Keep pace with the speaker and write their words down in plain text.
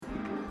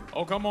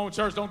Oh, come on,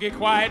 church, don't get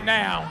quiet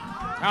now.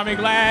 I'm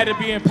glad to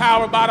be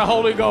empowered by the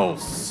Holy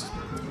Ghost.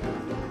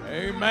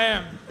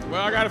 Amen.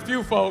 Well, I got a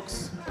few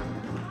folks.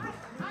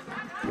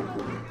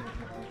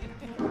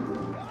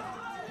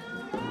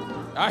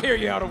 I hear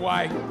you, Elder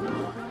White.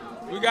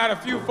 We got a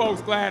few folks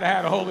glad to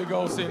have the Holy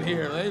Ghost in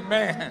here.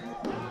 Amen.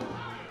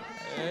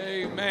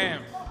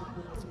 Amen.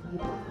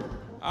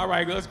 All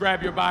right, let's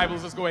grab your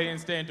Bibles. Let's go ahead and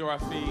stand to our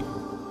feet.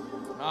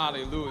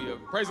 Hallelujah.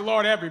 Praise the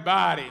Lord,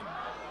 everybody.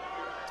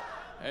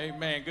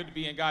 Amen. Good to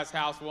be in God's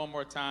house one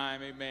more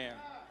time. Amen.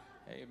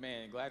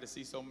 Amen. Glad to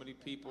see so many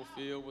people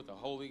filled with the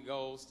Holy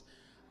Ghost.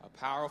 A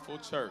powerful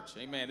church.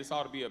 Amen. This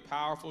ought to be a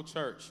powerful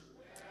church.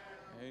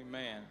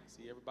 Amen.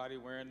 See everybody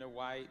wearing their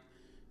white.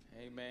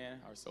 Amen.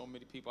 Or so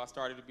many people. I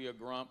started to be a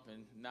grump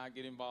and not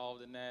get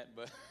involved in that,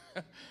 but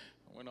I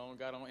went on,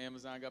 got on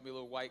Amazon, got me a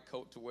little white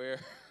coat to wear.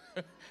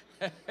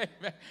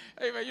 Amen.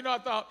 Amen. You know, I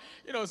thought,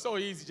 it's so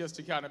easy just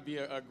to kind of be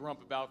a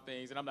grump about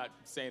things. And I'm not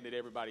saying that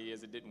everybody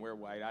is that didn't wear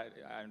white.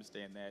 I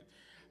understand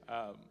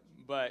that.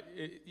 But,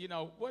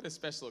 what a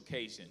special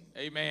occasion,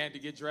 amen, to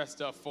get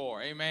dressed up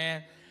for.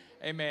 Amen.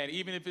 Amen.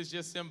 Even if it's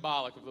just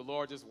symbolic of the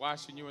Lord just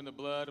washing you in the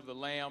blood of the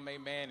Lamb,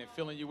 amen, and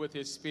filling you with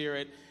his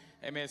Spirit.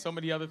 Amen. So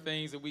many other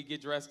things that we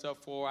get dressed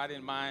up for. I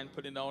didn't mind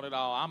putting on it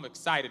all. I'm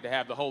excited to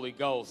have the Holy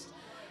Ghost.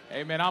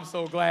 Amen. I'm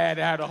so glad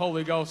to have the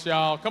Holy Ghost,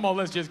 y'all. Come on,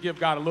 let's just give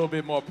God a little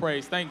bit more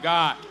praise. Thank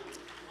God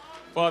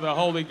for the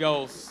Holy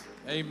Ghost.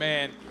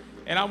 Amen.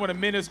 And I want to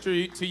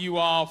minister to you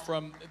all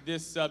from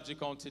this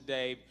subject on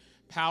today,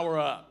 power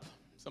up.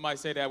 Somebody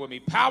say that with me.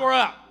 Power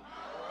up.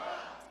 Power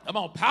up. Come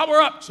on, power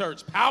up,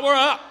 church. Power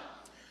up.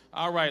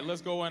 All right,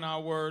 let's go in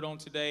our word on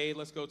today.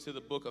 Let's go to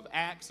the book of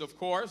Acts, of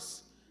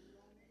course.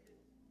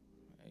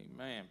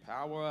 Amen.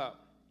 Power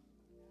up.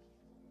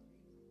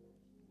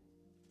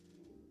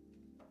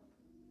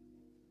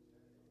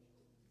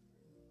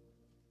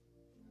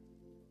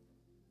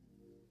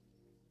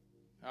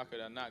 How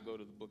could I not go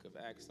to the book of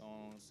Acts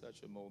on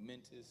such a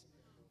momentous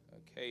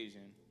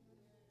occasion?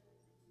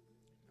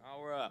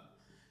 Power up.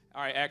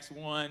 All right, Acts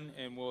 1,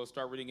 and we'll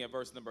start reading at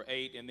verse number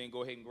 8, and then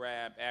go ahead and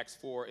grab Acts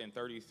 4 and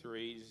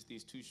 33, just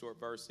these two short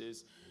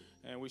verses.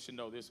 And we should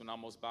know this one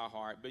almost by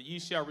heart. But ye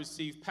shall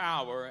receive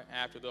power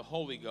after the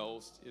Holy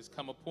Ghost is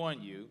come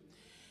upon you,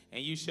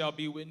 and you shall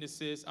be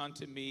witnesses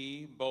unto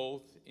me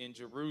both in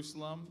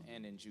Jerusalem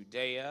and in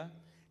Judea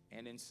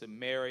and in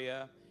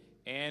Samaria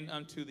and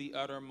unto the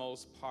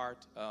uttermost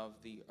part of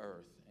the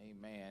earth.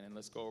 Amen. And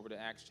let's go over to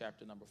Acts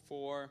chapter number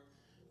 4,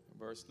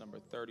 verse number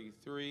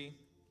 33.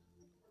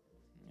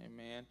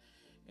 Amen.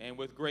 And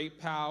with great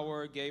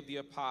power gave the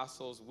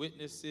apostles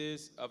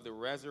witnesses of the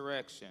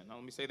resurrection. Now,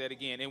 let me say that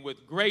again. And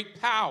with great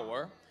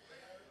power,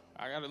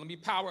 let me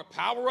power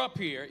up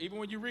here. Even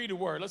when you read the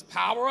word, let's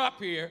power up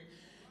here.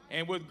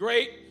 And with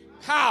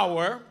great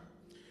power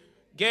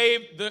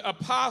gave the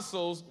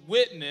apostles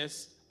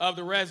witness of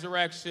the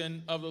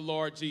resurrection of the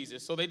Lord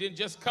Jesus. So they didn't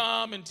just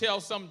come and tell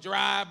some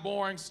dry,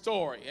 boring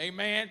story.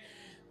 Amen.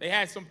 They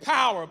had some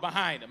power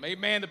behind them.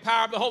 Amen. The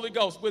power of the Holy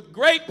Ghost with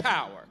great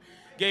power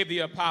gave the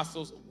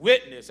apostles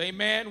witness.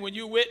 Amen. When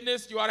you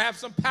witness, you ought to have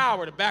some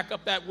power to back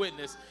up that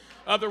witness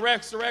of the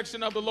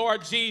resurrection of the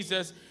Lord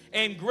Jesus,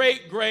 and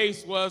great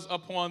grace was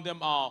upon them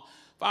all.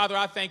 Father,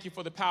 I thank you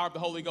for the power of the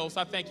Holy Ghost.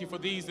 I thank you for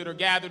these that are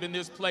gathered in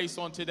this place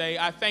on today.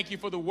 I thank you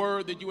for the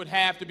word that you would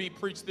have to be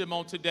preached to them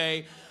on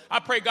today. I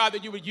pray, God,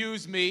 that you would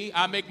use me.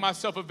 I make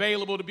myself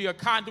available to be a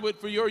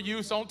conduit for your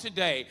use on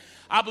today.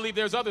 I believe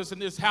there's others in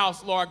this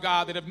house, Lord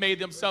God, that have made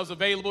themselves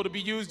available to be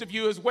used of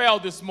you as well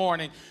this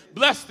morning.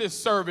 Bless this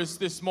service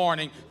this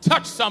morning.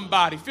 Touch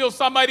somebody. Fill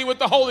somebody with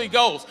the Holy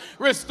Ghost.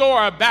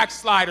 Restore a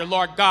backslider,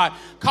 Lord God.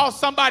 Cause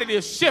somebody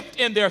to shift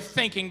in their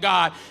thinking,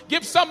 God.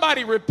 Give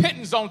somebody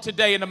repentance on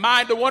today and a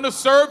mind to want to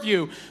serve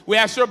you. We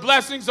ask your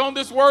blessings on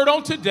this word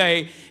on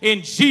today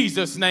in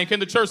Jesus' name.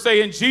 Can the church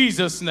say in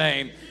Jesus'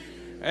 name?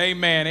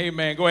 Amen.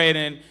 Amen. Go ahead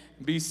and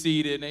be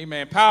seated.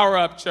 Amen. Power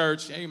up,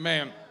 church.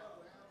 Amen.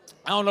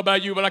 I don't know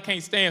about you, but I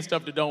can't stand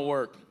stuff that don't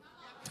work.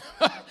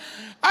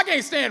 I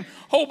can't stand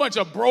a whole bunch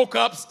of broke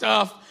up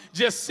stuff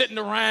just sitting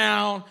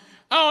around.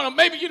 I don't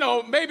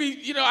know,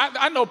 maybe,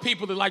 I know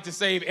people that like to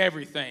save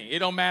everything. It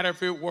don't matter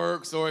if it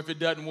works or if it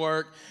doesn't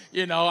work.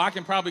 I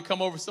can probably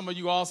come over some of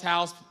you all's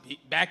house,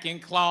 back in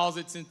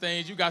closets and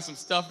things. You got some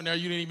stuff in there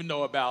you didn't even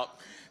know about.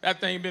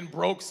 That thing been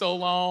broke so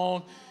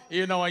long.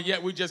 And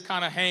yet we just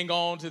kind of hang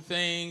on to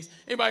things.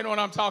 Anybody know what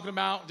I'm talking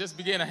about? Just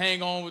begin to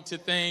hang on to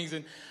things.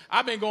 And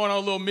I've been going on a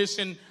little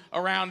mission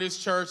around this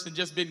church and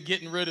just been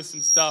getting rid of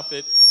some stuff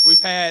that we've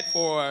had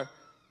for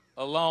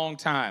a long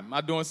time. Am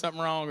I doing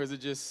something wrong, or is it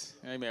just,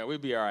 amen, we'll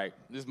be all right.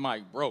 This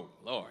mic broke.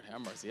 Lord,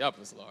 have mercy. Help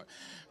us, Lord.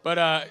 But,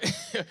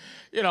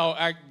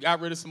 I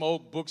got rid of some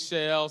old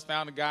bookshelves,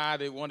 found a guy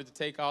that wanted to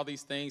take all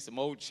these things, some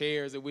old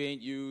chairs that we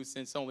ain't used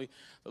since only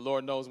the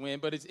Lord knows when.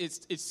 But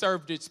it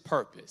served its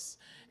purpose.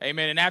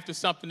 Amen. And after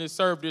something that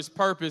served its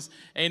purpose,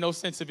 ain't no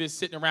sense of it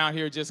sitting around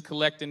here just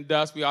collecting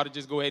dust. We ought to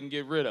just go ahead and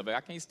get rid of it.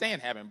 I can't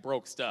stand having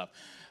broke stuff.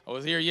 I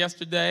was here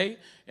yesterday,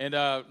 and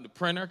the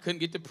printer couldn't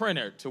get the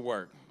printer to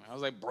work. I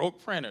was like,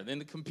 broke printer. Then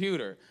the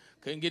computer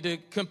Couldn't get the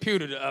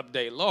computer to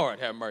update. Lord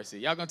have mercy.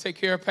 Y'all gonna take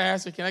care of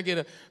Pastor? Can I get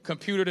a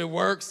computer that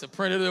works, a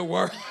printer that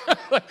works?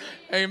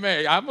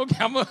 Amen. I'm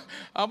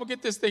gonna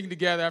get this thing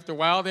together after a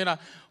while. Then I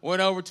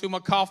went over to my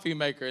coffee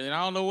maker, and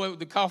I don't know what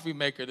the coffee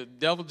maker, the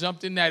devil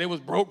jumped in that. It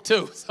was broke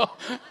too. So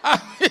I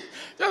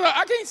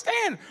can't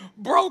stand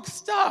broke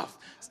stuff.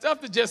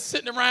 Stuff that's just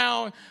sitting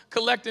around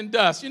collecting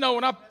dust. You know,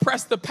 when I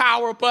press the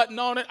power button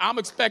on it, I'm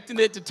expecting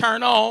it to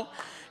turn on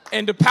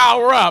and to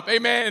power up.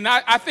 Amen. And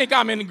I think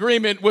I'm in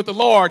agreement with the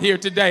Lord here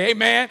today.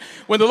 Amen.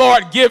 When the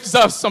Lord gives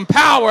us some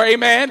power,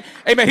 amen.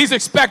 Amen. He's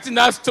expecting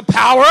us to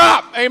power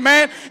up.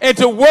 Amen. And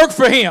to work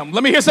for him.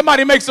 Let me hear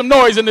somebody make some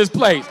noise in this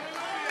place.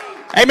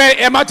 Amen.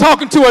 Am I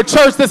talking to a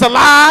church that's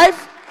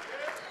alive?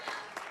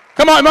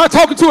 Come on. Am I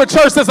talking to a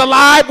church that's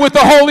alive with the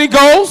Holy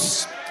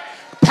Ghost?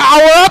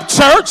 Power up,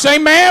 church.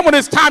 Amen. When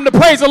it's time to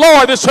praise the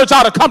Lord, this church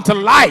ought to come to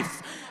life.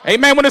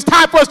 Amen. When it's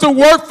time for us to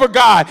work for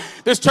God,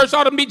 this church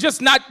ought to be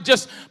not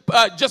just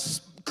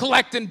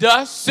collecting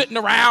dust, sitting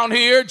around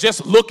here,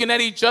 just looking at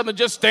each other,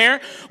 just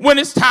staring. When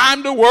it's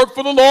time to work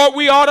for the Lord,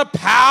 we ought to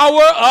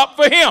power up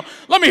for him.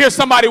 Let me hear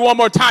somebody one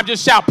more time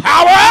just shout,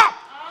 power up.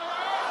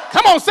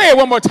 Come on, say it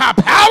one more time.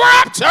 Power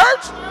up,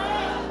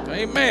 church.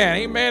 Amen,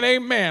 amen,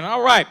 amen.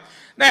 All right.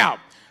 Now,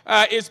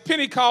 it's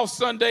Pentecost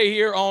Sunday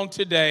here on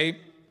today.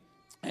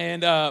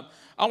 And I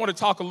want to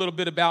talk a little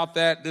bit about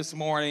that this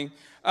morning.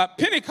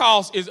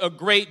 Pentecost is a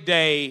great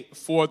day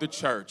for the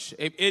church.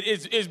 It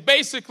is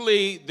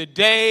basically the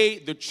day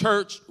the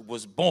church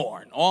was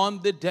born.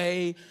 On the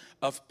day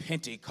of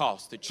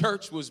Pentecost, the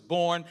church was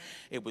born.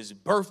 It was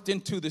birthed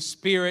into the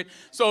Spirit.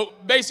 So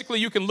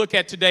basically, you can look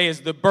at today as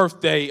the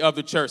birthday of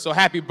the church. So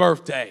happy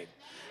birthday.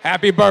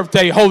 Happy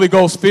birthday, Holy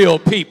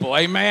Ghost-filled people.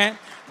 Amen.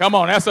 Come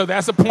on,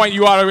 that's a point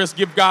you ought to just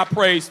give God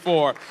praise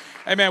for.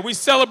 Amen. We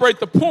celebrate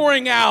the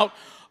pouring out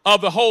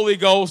of the Holy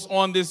Ghost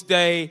on this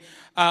day.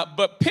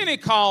 But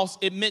Pentecost,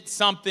 it meant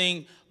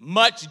something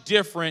much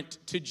different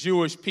to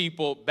Jewish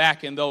people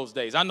back in those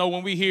days. I know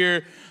when we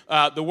hear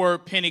the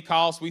word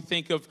Pentecost, we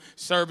think of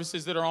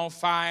services that are on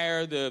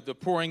fire, the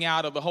pouring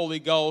out of the Holy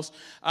Ghost.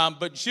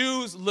 But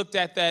Jews looked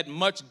at that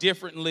much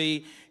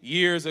differently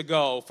years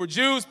ago. For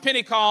Jews,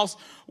 Pentecost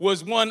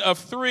was one of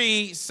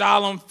 3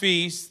 solemn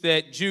feasts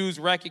that Jews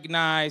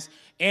recognize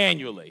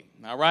annually.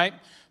 All right?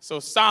 So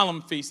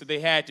solemn feasts that they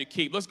had to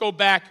keep. Let's go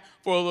back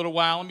for a little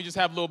while. Let me just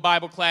have a little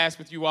Bible class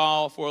with you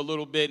all for a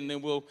little bit, and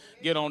then we'll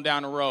get on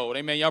down the road.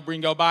 Amen. Y'all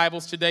bring your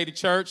Bibles today to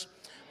church.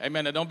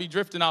 Amen. Now don't be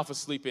drifting off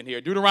asleep in here.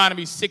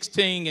 Deuteronomy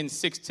 16 and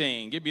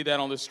 16. Give me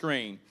that on the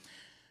screen.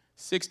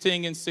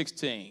 16 and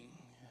 16.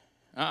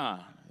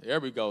 There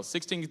we go.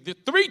 16.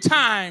 3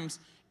 times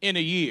in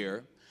a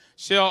year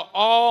shall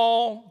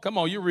all, come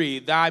on, you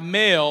read, thy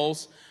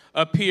males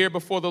appear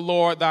before the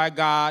Lord thy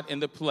God in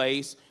the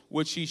place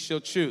which he shall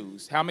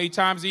choose. How many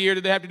times a year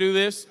did they have to do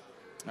this?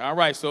 All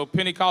right, so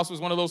Pentecost was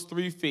one of those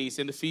 3 feasts.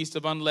 In the Feast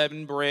of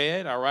Unleavened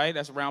Bread, all right,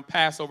 that's around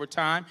Passover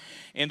time.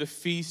 In the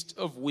Feast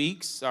of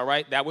Weeks, all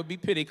right, that would be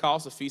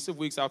Pentecost, the Feast of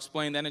Weeks. I'll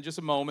explain that in just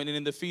a moment. And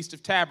in the Feast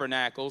of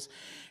Tabernacles,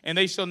 and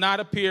they shall not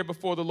appear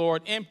before the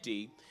Lord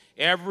empty.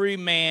 Every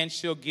man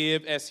shall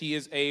give as he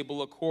is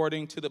able,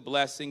 according to the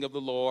blessing of the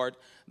Lord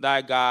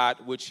thy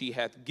God, which he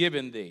hath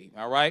given thee.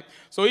 All right?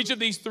 So each of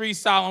these 3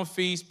 solemn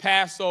feasts,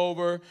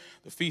 Passover,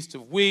 the Feast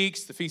of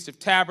Weeks, the Feast of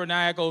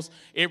Tabernacles,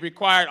 it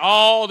required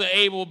all the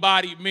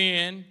able-bodied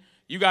men.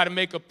 You got to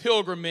make a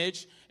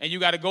pilgrimage, and you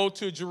got to go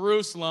to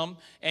Jerusalem,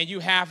 and you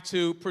have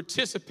to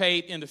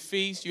participate in the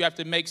feast. You have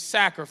to make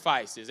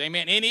sacrifices.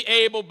 Amen. Any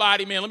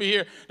able-bodied men, let me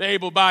hear the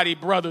able-bodied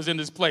brothers in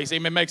this place.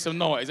 Amen. Make some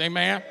noise.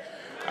 Amen.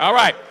 All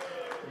right.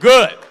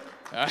 Good.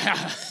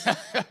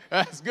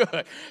 That's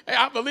good. Hey,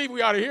 I believe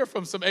we ought to hear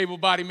from some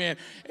able-bodied men.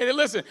 And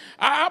listen,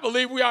 I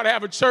believe we ought to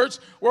have a church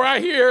where I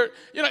hear,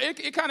 you know,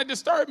 it kind of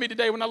disturbed me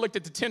today when I looked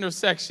at the tenor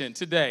section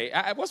today.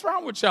 What's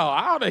wrong with y'all?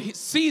 I ought to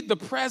see the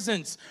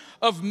presence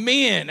of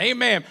men,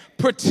 amen,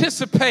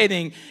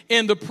 participating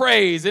in the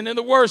praise and in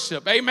the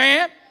worship,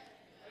 amen?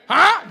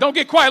 Huh? Don't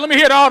get quiet. Let me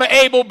hear all the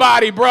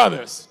able-bodied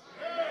brothers.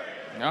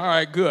 All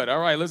right, good. All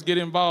right, let's get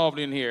involved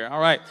in here.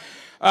 All right.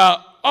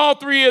 All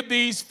 3 of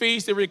these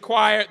feasts, they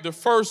required the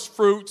first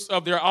fruits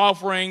of their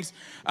offerings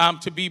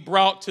to be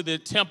brought to the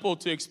temple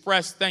to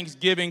express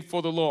thanksgiving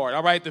for the Lord.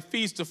 All right, the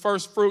Feast of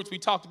First Fruits we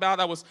talked about,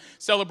 that was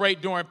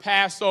celebrated during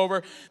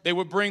Passover. They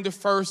would bring the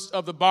first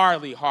of the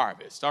barley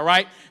harvest. All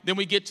right, then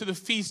we get to the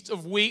Feast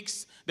of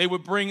Weeks. They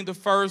would bring the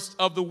first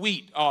of the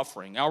wheat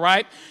offering, all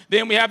right?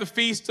 Then we have the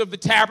Feast of the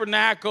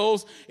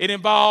Tabernacles. It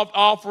involved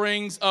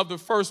offerings of the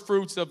first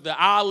fruits of the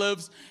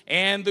olives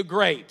and the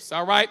grapes,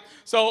 all right?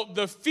 So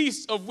the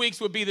Feast of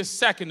Weeks would be the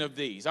second of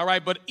these, all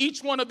right? But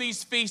each one of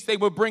these feasts, they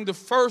would bring the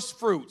first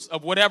fruits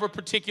of whatever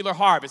particular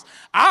harvest.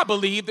 I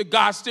believe that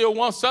God still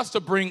wants us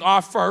to bring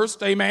our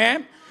first,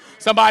 amen?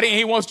 Somebody, and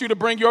he wants you to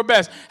bring your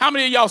best. How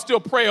many of y'all still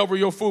pray over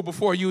your food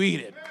before you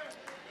eat it?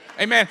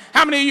 Amen.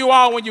 How many of you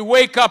all, when you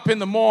wake up in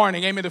the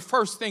morning, amen, the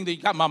first thing that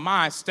you got my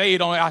mind stayed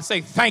on, I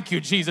say, thank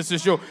you, Jesus,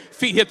 as your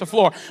feet hit the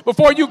floor.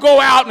 Before you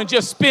go out and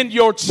just spend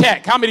your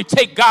check, how many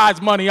take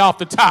God's money off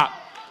the top?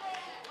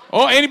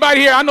 Oh,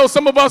 anybody here? I know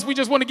some of us, we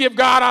just want to give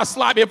God our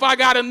slop. If I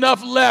got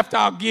enough left,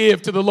 I'll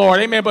give to the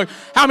Lord. Amen. But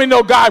how many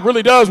know God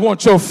really does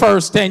want your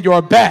first and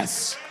your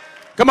best?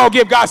 Come on,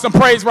 give God some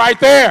praise right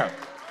there.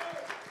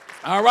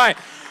 All right.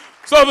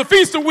 So the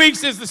Feast of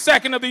Weeks is the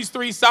second of these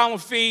three solemn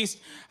feasts.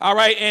 All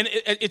right. And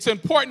it's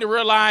important to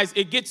realize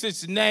it gets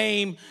its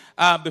name,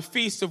 the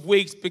Feast of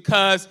Weeks,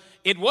 because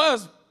it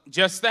was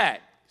just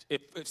that.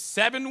 If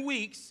 7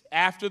 weeks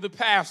after the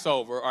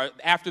Passover, or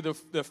after the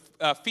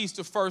Feast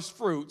of First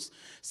Fruits,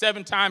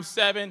 7 times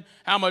 7,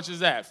 how much is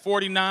that?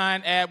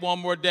 49, add one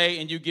more day,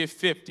 and you get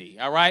 50,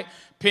 all right?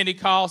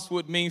 Pentecost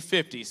would mean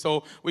 50.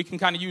 So we can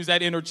kind of use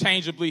that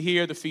interchangeably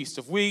here, the Feast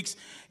of Weeks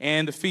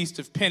and the Feast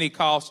of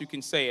Pentecost, you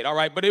can say it, all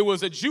right? But it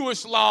was a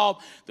Jewish law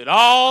that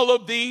all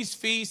of these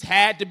feasts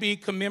had to be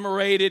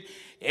commemorated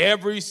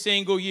every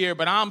single year.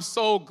 But I'm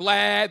so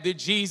glad that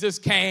Jesus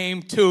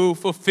came to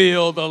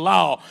fulfill the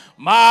law.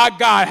 My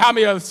God, how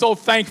many are so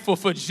thankful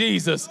for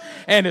Jesus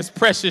and his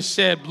precious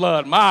shed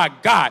blood? My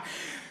God.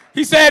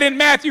 He said in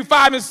Matthew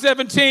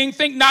 5:17,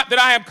 think not that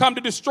I am come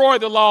to destroy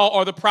the law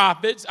or the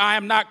prophets. I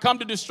am not come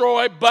to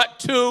destroy, but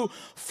to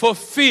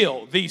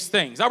fulfill these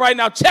things. All right,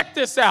 now check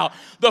this out.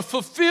 The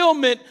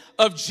fulfillment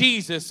of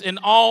Jesus in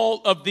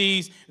all of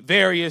these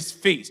various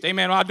feasts.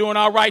 Amen. Am I doing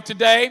all right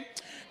today?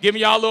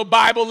 Giving y'all a little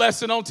Bible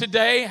lesson on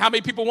today. How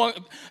many people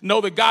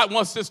know that God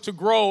wants us to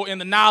grow in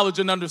the knowledge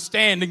and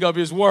understanding of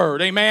his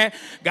word? Amen.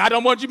 God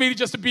don't want you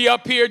just to be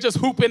up here just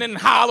hooping and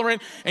hollering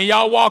and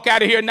y'all walk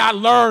out of here not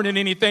learning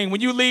anything.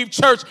 When you leave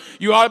church,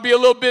 you ought to be a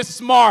little bit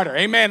smarter.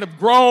 Amen. Have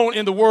grown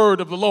in the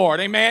word of the Lord.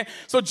 Amen.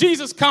 So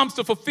Jesus comes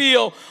to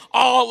fulfill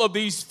all of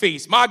these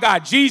feasts. My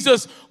God,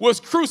 Jesus was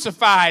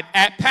crucified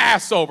at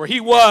Passover. He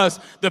was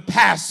the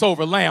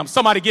Passover lamb.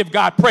 Somebody give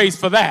God praise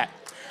for that.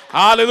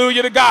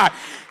 Hallelujah to God.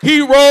 He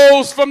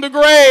rose from the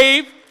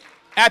grave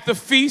at the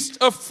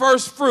Feast of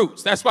First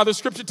Fruits. That's why the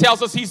scripture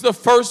tells us he's the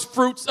first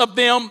fruits of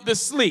them that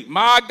sleep.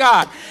 My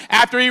God.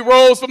 After he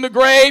rose from the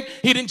grave,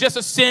 he didn't just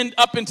ascend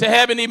up into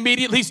heaven. He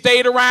immediately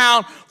stayed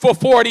around for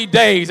 40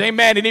 days.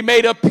 Amen. And he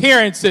made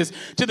appearances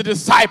to the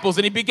disciples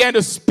and he began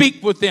to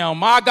speak with them.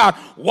 My God.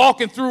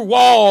 Walking through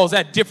walls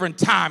at different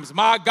times.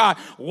 My God.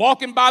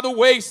 Walking by the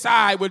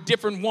wayside with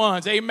different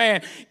ones.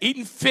 Amen.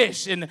 Eating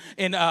fish and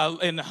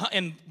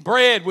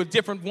bread with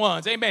different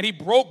ones. Amen. He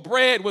broke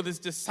bread with his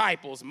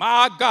disciples.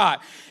 My God.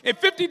 And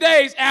 50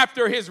 days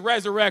after his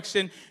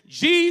resurrection,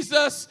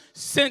 Jesus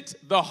sent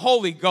the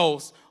Holy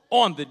Ghost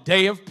on the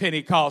day of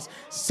Pentecost.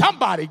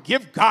 Somebody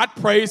give God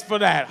praise for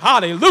that.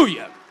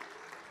 Hallelujah.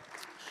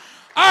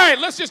 All right,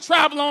 let's just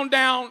travel on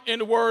down in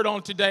the word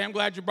on today. I'm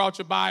glad you brought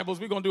your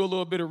Bibles. We're going to do a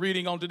little bit of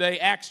reading on today.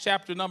 Acts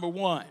chapter number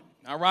 1.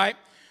 All right.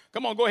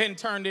 Come on, go ahead and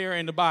turn there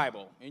in the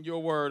Bible, in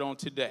your word on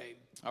today.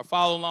 Or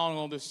follow along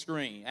on the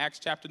screen. Acts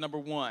chapter number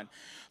 1.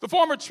 The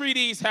former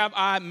treatise have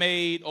I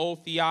made, O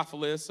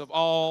Theophilus, of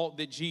all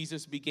that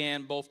Jesus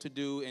began both to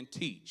do and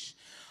teach,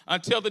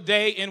 until the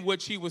day in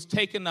which he was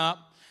taken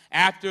up.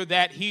 After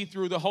that, he,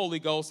 through the Holy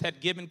Ghost,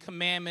 had given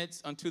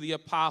commandments unto the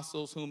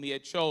apostles whom he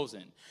had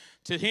chosen.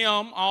 To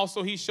him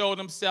also he showed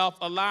himself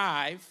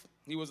alive.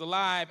 He was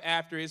alive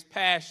after his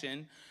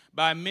passion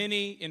by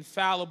many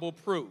infallible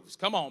proofs.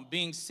 Come on,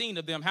 being seen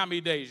of them how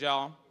many days,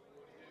 y'all?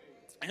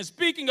 And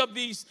speaking of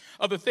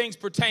the things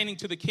pertaining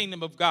to the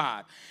kingdom of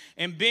God,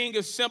 and being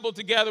assembled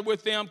together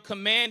with them,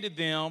 commanded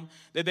them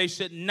that they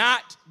should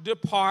not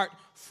depart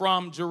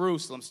from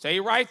Jerusalem.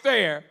 Stay right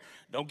there.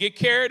 Don't get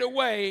carried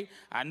away.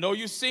 I know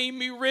you've seen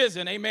me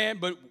risen, amen,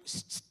 but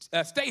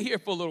stay here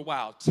for a little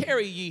while.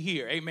 Tarry ye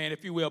here, amen,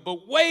 if you will.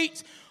 But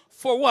wait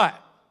for what?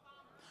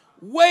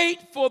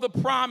 Wait for the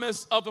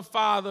promise of the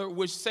Father,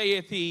 which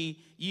saith he,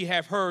 ye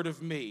have heard of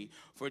me.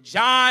 For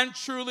John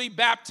truly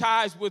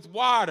baptized with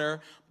water,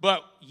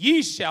 but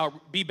ye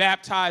shall be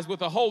baptized with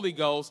the Holy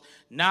Ghost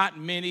not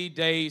many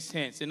days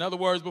hence. In other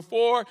words,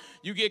 before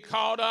you get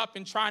caught up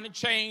in trying to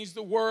change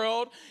the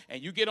world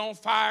and you get on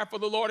fire for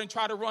the Lord and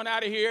try to run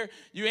out of here,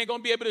 you ain't going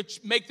to be able to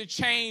make the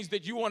change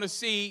that you want to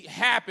see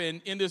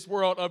happen in this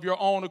world of your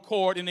own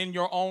accord and in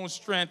your own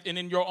strength and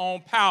in your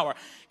own power.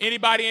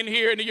 Anybody in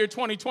here in the year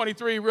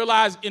 2023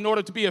 realize in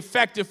order to be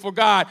effective for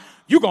God,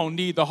 you're going to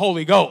need the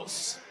Holy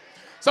Ghost.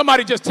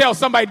 Somebody just tell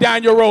somebody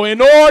down your row, in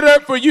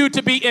order for you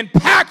to be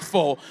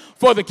impactful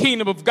for the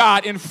kingdom of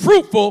God and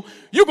fruitful,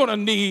 you're going to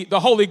need the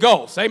Holy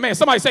Ghost. Amen.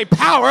 Somebody say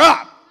power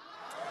up.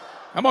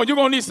 Come on, you're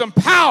going to need some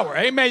power.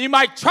 Amen. You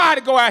might try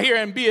to go out here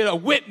and be a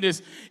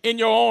witness in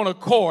your own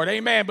accord.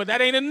 Amen. But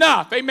that ain't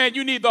enough. Amen.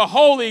 You need the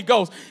Holy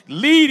Ghost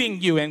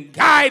leading you and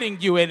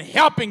guiding you and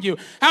helping you.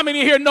 How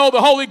many here know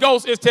the Holy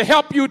Ghost is to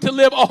help you to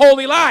live a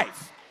holy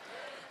life?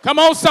 Come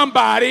on,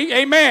 somebody.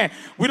 Amen.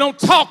 We don't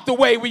talk the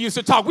way we used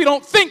to talk. We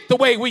don't think the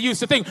way we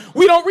used to think.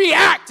 We don't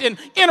react and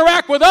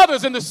interact with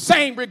others in the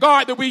same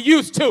regard that we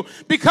used to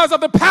because of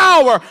the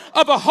power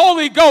of the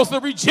Holy Ghost, the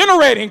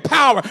regenerating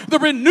power, the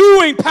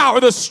renewing power,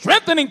 the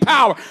strengthening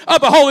power of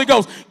the Holy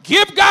Ghost.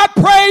 Give God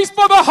praise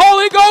for the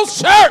Holy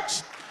Ghost,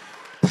 church.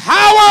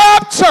 Power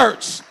up,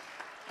 church.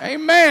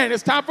 Amen.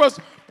 It's time for us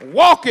to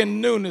walk in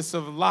newness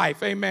of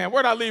life. Amen.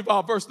 Where did I leave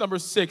off? Verse number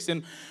 6.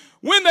 And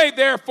When they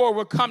therefore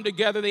were come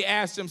together, they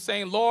asked him,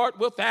 saying, Lord,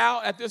 wilt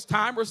thou at this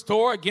time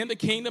restore again the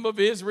kingdom of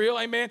Israel?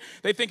 Amen.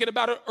 They're thinking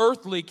about an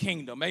earthly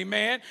kingdom.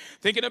 Amen.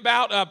 Thinking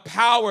about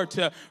power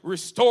to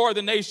restore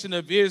the nation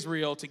of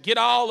Israel, to get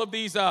all of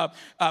these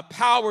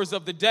powers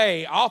of the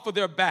day off of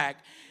their back.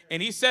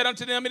 And he said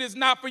unto them, it is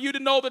not for you to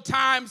know the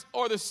times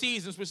or the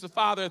seasons which the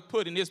Father hath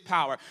put in his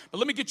power. But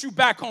let me get you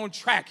back on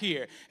track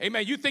here.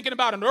 Amen. You're thinking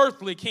about an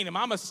earthly kingdom.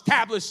 I'm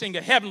establishing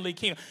a heavenly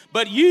kingdom.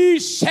 But ye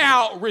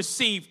shall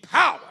receive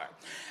power.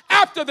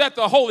 After that,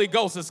 the Holy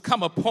Ghost has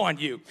come upon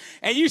you,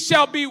 and you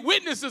shall be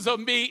witnesses of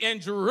me in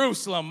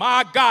Jerusalem,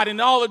 my God, in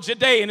all of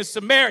Judea and in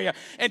Samaria,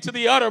 and to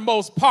the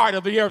uttermost part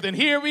of the earth. And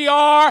here we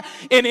are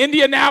in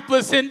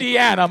Indianapolis,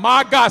 Indiana,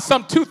 my God,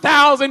 some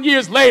 2,000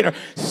 years later,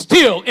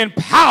 still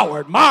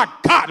empowered, my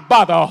God,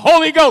 by the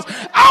Holy Ghost.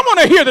 I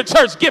want to hear the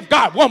church give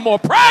God one more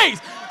praise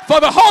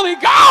for the Holy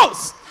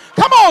Ghost.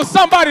 Come on,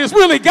 somebody that's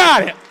really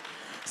got it.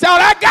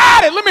 Sound, I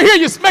got it. Let me hear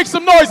you make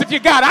some noise if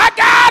you got it. I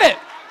got it.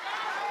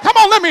 Come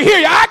on, let me hear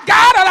you. I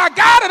got it, I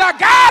got it, I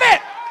got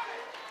it.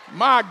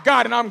 My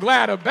God, and I'm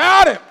glad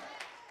about it.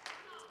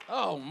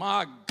 Oh,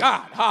 my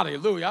God.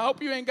 Hallelujah. I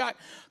hope you ain't got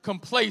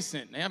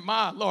complacent, man.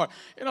 My Lord.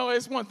 You know,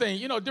 it's one thing,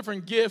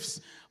 different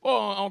gifts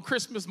on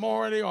Christmas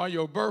morning or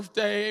your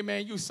birthday.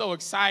 Man, you so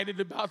excited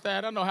about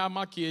that. I know how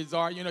my kids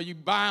are. You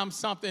buy them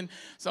something,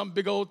 some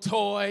big old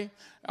toy.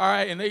 All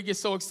right, and they get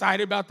so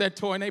excited about that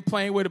toy, and they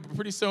playing with it. But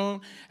pretty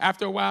soon,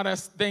 after a while, that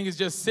thing is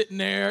just sitting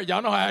there.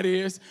 Y'all know how it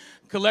is,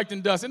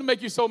 collecting dust. It'll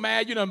make you so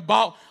mad. You done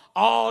bought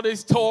all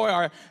this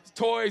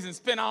toys and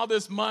spent all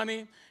this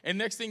money. And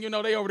next thing you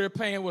know, they over there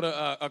playing with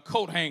a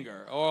coat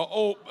hanger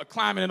or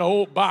climbing in an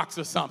old box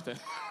or something.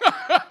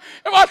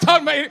 Am I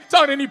talking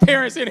to any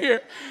parents in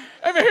here?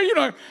 I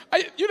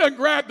mean, you done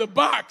grabbed the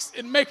box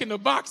and making the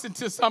box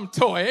into some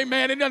toy.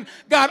 Amen. It done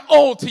got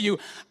old to you.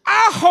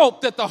 I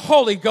hope that the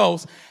Holy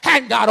Ghost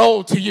hadn't got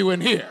old to you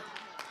in here.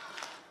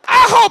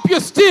 I hope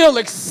you're still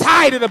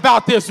excited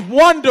about this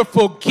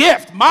wonderful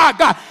gift. My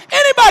God.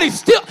 Anybody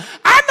still?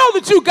 I know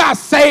that you got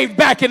saved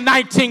back in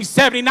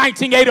 1970,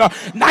 1980, or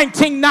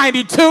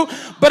 1992,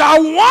 but I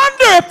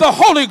wonder if the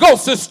Holy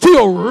Ghost is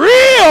still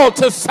real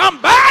to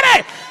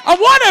somebody. I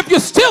wonder if you're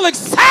still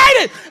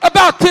excited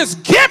about this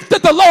gift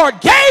that the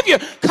Lord gave you.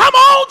 Come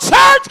on,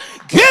 church.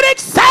 Get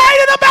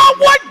excited about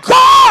what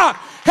God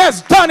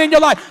has done in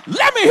your life.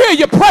 Let me hear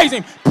you praise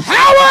him.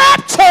 Power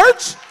up,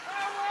 church.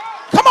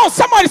 Come on,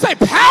 somebody say,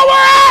 power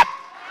up.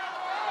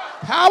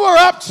 Power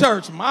up,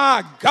 church.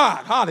 My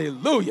God,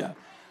 hallelujah.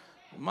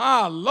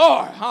 My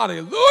Lord,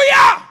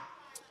 hallelujah.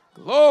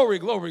 Glory,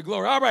 glory,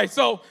 glory. All right,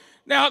 so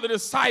now the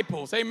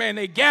disciples, amen,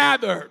 they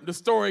gather, the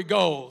story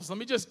goes. Let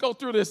me just go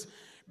through this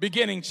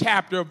beginning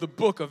chapter of the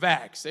book of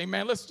Acts.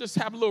 Amen. Let's just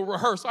have a little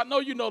rehearsal. I know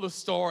you know the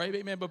story,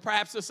 amen, but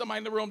perhaps there's somebody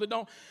in the room that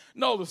don't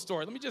know the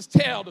story. Let me just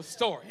tell the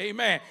story,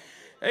 amen.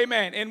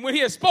 Amen. And when he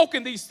had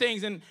spoken these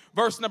things in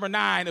verse number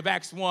 9 of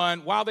Acts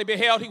 1, while they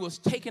beheld, he was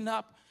taken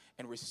up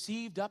and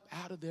received up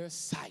out of their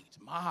sight.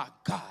 My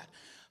God.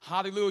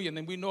 Hallelujah. And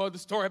then we know the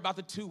story about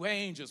the two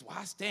angels.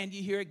 Why stand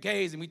ye here at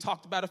gaze? And we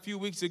talked about a few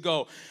weeks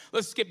ago.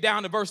 Let's skip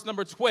down to verse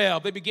number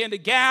 12. They began to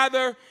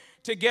gather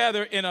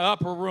together in an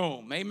upper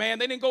room. Amen.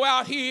 They didn't go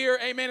out here,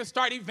 amen, and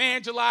start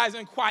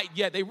evangelizing quite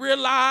yet. They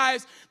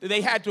realized that they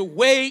had to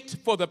wait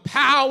for the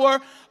power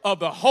of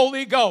the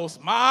Holy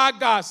Ghost. My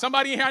God,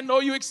 somebody here, I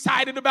know you're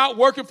excited about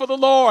working for the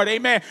Lord.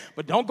 Amen.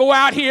 But don't go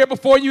out here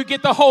before you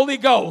get the Holy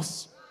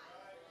Ghost.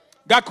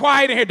 Got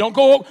quiet in here.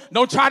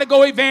 Don't try to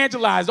go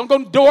evangelize. Don't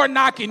go door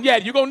knocking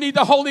yet. You're going to need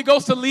the Holy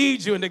Ghost to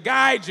lead you and to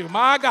guide you.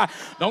 My God.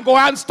 Don't go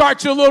out and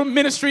start your little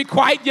ministry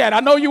quite yet.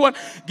 I know you want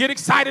to get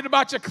excited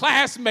about your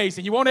classmates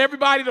and you want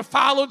everybody to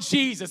follow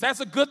Jesus.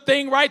 That's a good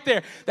thing right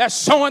there.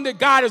 That's showing that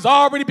God has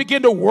already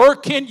begun to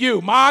work in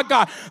you. My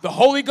God. The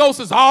Holy Ghost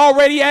is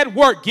already at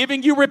work,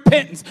 giving you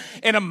repentance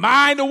and a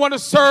mind to want to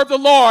serve the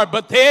Lord.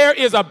 But there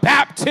is a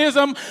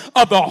baptism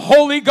of the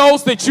Holy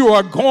Ghost that you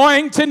are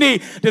going to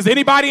need. Does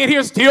anybody in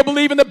here still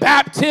believe in the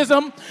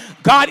baptism?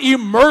 God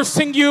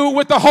immersing you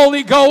with the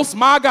Holy Ghost.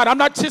 My God, I'm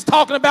not just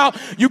talking about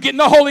you getting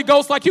the Holy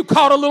Ghost like you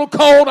caught a little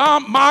cold.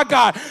 My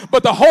God,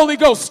 but the Holy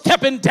Ghost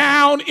stepping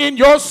down in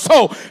your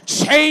soul,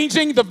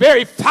 changing the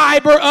very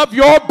fiber of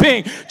your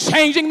being,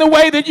 changing the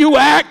way that you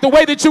act, the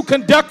way that you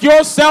conduct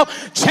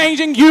yourself,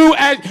 changing you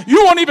as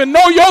you won't even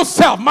know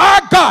yourself.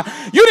 My God,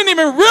 you didn't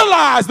even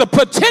realize the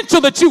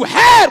potential that you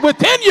had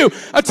within you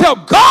until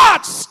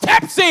God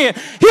steps in.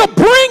 He'll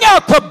bring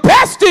out the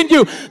best in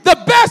you.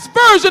 The best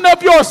version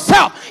of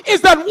yourself is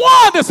that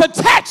one that's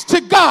attached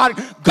to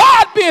God,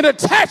 God being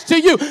attached to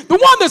you, the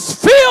one that's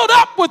filled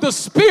up with the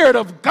Spirit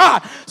of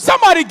God.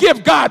 Somebody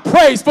give God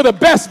praise for the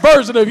best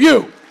version of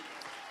you.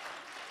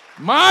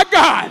 My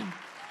God,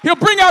 he'll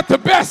bring out the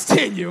best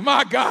in you.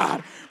 My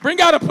God,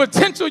 bring out a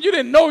potential you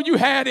didn't know you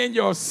had in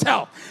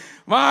yourself.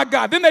 My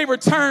God. Then they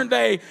returned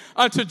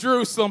unto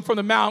Jerusalem from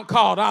the mount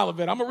called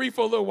Olivet. I'm going to read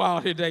for a little while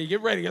here today.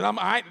 Get ready.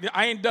 I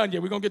ain't done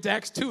yet. We're going to get to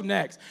Acts 2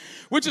 next,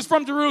 which is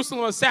from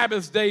Jerusalem, a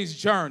Sabbath day's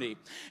journey.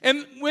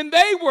 And when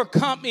they were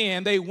come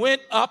in, they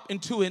went up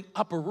into an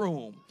upper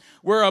room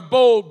where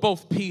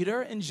both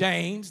Peter and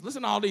James,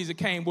 listen to all these that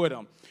came with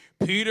them.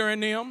 Peter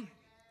and them,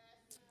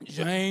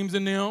 James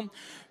and them,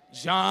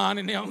 John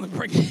and them,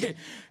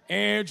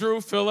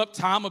 Andrew, Philip,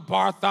 Thomas,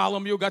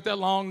 Bartholomew, got that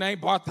long name,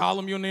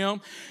 Bartholomew and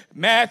them,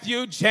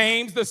 Matthew,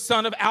 James, the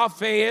son of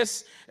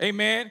Alphaeus,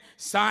 amen,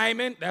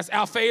 Simon, that's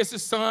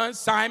Alphaeus' son,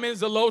 Simon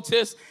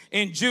Zelotes,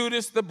 and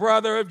Judas, the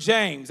brother of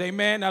James,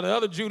 amen. Now the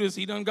other Judas,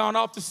 he done gone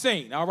off the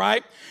scene, all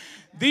right.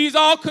 These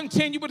all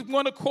continue with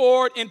one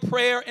accord in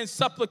prayer and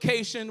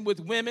supplication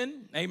with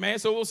women. Amen.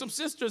 So there were some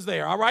sisters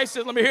there. All right,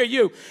 sisters, let me hear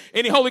you.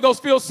 Any Holy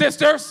Ghost-filled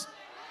sisters?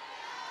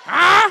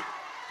 Huh?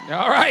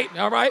 All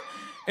right.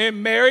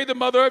 And Mary, the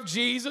mother of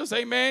Jesus,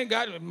 amen.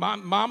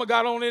 Mama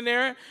got on in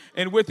there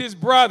and with his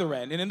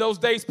brethren. And in those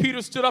days,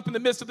 Peter stood up in the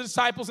midst of the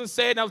disciples and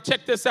said, now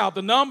check this out.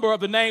 The number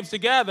of the names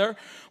together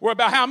were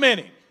about how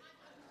many?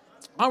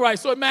 All right,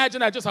 so imagine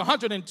that just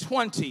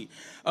 120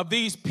 of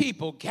these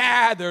people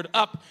gathered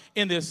up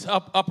in this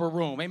upper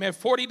room. Amen.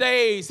 40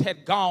 days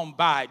had gone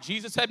by.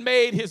 Jesus had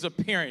made his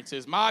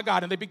appearances, my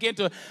God, and they began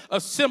to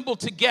assemble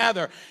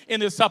together in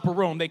this upper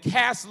room. They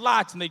cast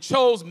lots and they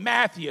chose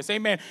Matthias,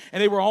 amen,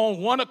 and they were on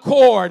one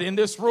accord in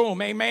this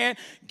room, amen,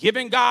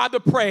 giving God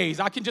the praise.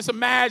 I can just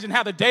imagine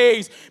how the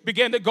days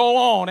began to go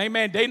on,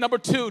 amen. Day number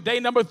 2, day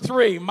number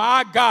 3,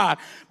 my God.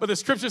 But the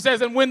scripture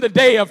says, and when the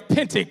day of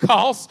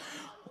Pentecost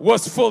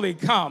was fully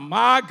come,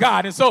 my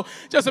God. And so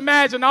just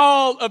imagine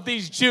all of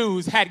these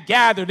Jews had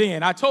gathered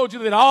in. I told you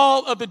that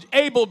all of the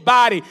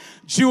able-bodied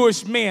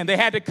Jewish men, they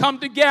had to come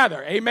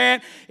together,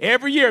 amen,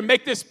 every year,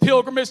 make this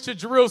pilgrimage to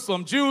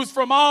Jerusalem. Jews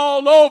from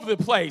all over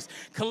the place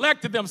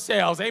collected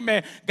themselves,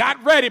 amen,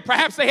 got ready.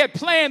 Perhaps they had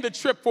planned the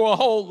trip for a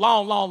whole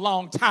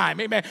long time,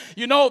 amen.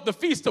 You know, the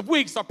Feast of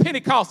Weeks or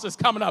Pentecost is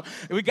coming up.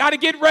 We got to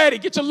get ready.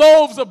 Get your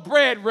loaves of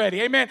bread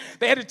ready, amen.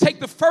 They had to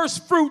take the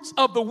first fruits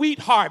of the wheat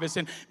harvest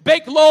and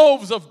bake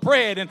loaves of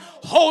bread and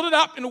hold it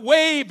up and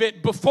wave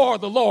it before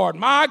the Lord.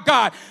 My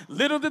God,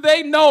 little did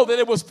they know that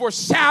it was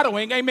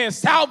foreshadowing, amen,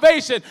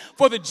 salvation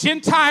for the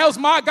Gentiles,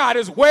 my God,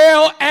 as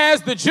well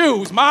as the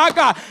Jews. My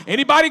God,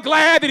 anybody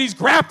glad that he's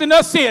grafting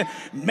us in,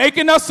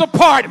 making us a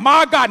part,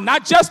 my God,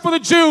 not just for the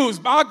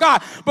Jews, my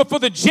God, but for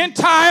the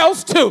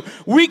Gentiles too.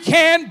 We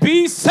can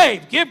be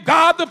saved. Give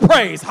God the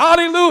praise.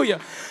 Hallelujah.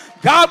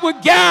 God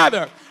would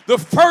gather the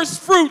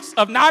first fruits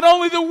of not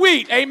only the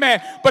wheat,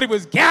 amen, but he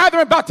was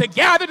about to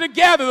gather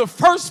together the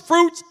first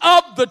fruits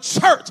of the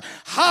church.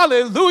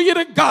 Hallelujah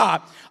to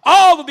God.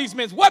 All of these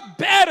men, what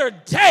better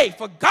day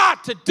for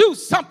God to do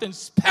something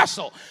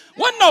special?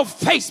 Wasn't no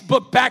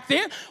Facebook back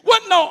then.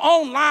 Wasn't no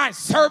online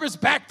service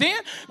back then.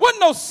 Wasn't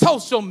no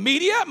social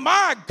media.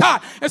 My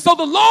God. And so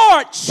the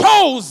Lord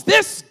chose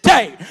this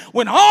day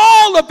when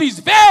all of these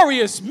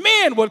various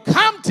men would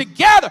come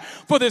together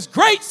for this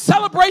great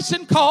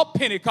celebration called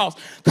Pentecost.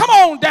 Come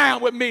on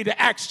down with me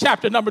to Acts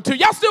chapter number 2.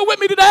 Y'all still with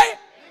me today?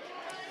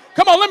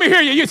 Come on, let me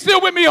hear you. You still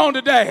with me on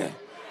today?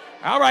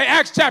 All right,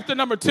 Acts chapter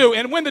number 2.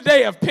 And when the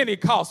day of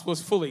Pentecost was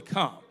fully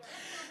come,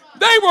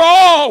 they were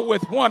all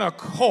with one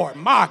accord.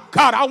 My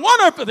God, I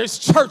wonder if this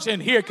church in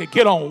here could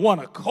get on one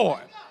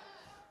accord.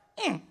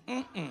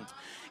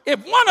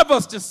 If one of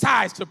us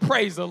decides to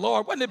praise the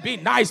Lord, wouldn't it be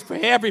nice for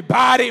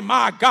everybody?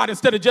 My God,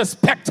 instead of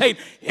just spectate,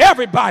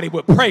 everybody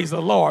would praise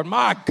the Lord.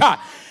 My God.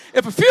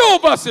 If a few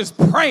of us is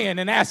praying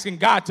and asking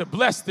God to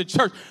bless the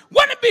church,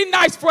 wouldn't it be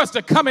nice for us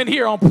to come in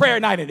here on prayer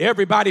night and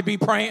everybody be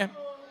praying?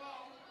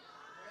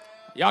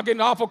 Y'all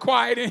getting awful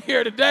quiet in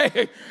here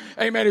today.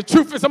 Amen. The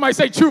truth is, somebody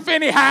say truth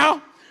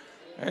anyhow.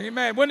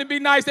 Amen. Wouldn't it be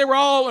nice? They were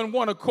all in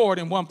one accord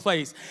in one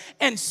place.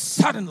 And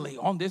suddenly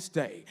on this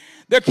day,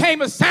 there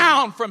came a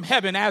sound from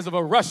heaven as of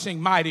a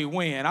rushing mighty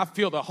wind. I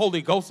feel the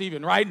Holy Ghost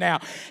even right now.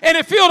 And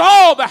it filled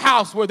all the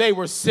house where they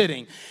were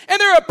sitting. And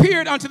there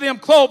appeared unto them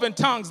cloven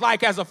tongues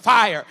like as a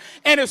fire.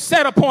 And it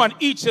set upon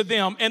each of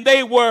them. And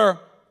they were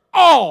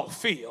all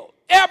filled.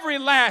 Every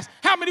last.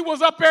 How many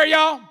was up there,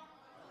 y'all?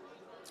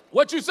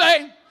 What you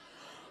say?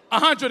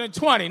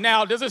 120.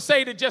 Now, does it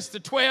say that just the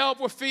 12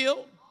 were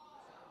filled?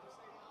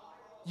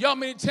 Y'all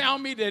mean to tell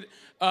me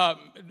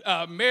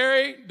that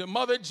Mary, the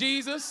mother of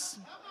Jesus,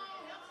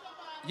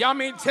 y'all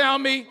mean to tell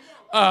me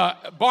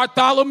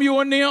Bartholomew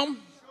and them,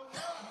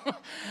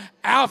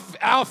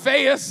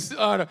 Alphaeus,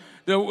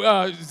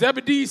 the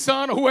Zebedee's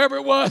son or whoever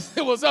it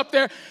was up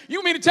there.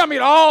 You mean to tell me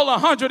that all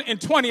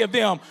 120 of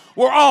them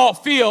were all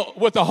filled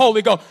with the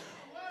Holy Ghost?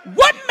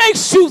 What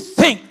makes you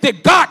think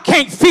that God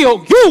can't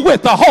fill you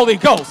with the Holy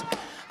Ghost?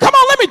 Come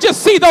on, let me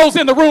just see those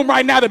in the room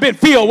right now that have been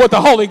filled with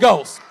the Holy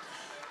Ghost.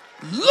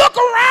 Look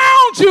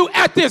around you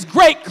at this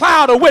great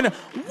cloud of witness.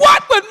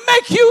 What would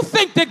make you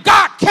think that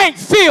God can't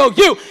fill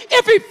you?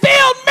 If he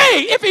filled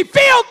me, if he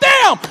filled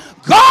them,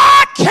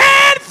 God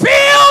can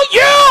fill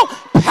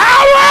you.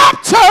 Power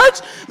up,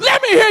 church.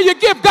 Let me hear you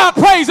give God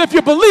praise if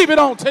you believe it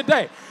on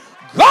today.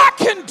 God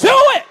can do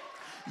it.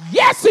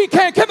 Yes, he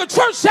can. Can the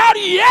church shout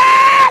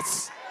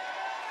yes?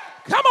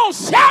 Come on,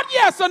 shout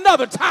yes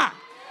another time.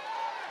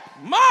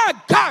 My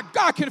God,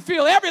 God can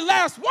fill every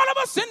last one of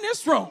us in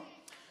this room.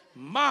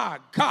 My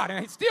God,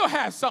 and he still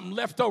has something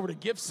left over to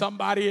give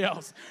somebody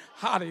else.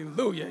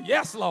 Hallelujah.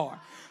 Yes, Lord.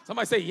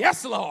 Somebody say,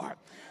 yes, Lord.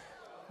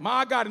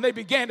 My God, and they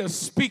began to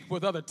speak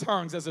with other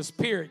tongues as the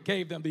Spirit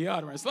gave them the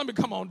utterance. Let me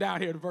come on down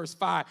here to verse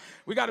 5.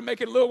 We got to make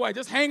it a little while.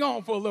 Just hang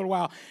on for a little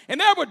while. And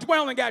they were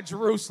dwelling at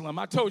Jerusalem.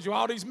 I told you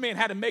all these men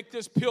had to make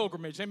this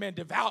pilgrimage. Amen.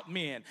 Devout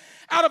men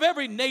out of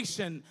every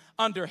nation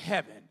under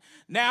heaven.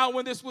 Now,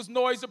 when this was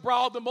noised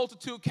abroad, the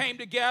multitude came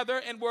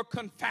together and were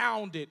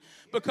confounded,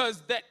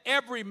 because that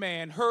every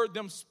man heard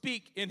them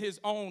speak in his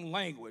own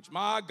language.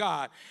 My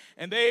God.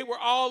 And they were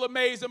all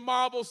amazed and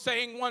marveled,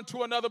 saying one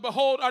to another,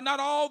 behold, are not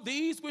all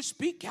these which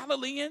speak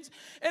Galileans?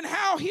 And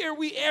how hear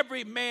we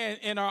every man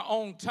in our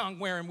own tongue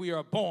wherein we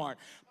are born?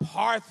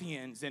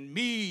 Parthians and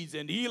Medes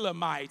and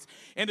Elamites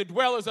and the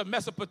dwellers of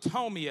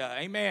Mesopotamia,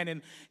 amen,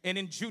 and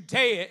in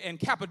Judea and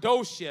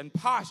Cappadocia and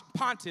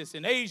Pontus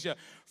and Asia,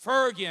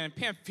 Phrygia and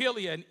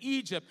Pamphylia and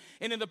Egypt,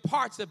 and in the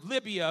parts of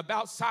Libya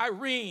about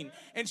Cyrene,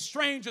 and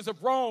strangers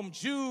of Rome,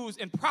 Jews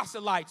and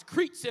proselytes,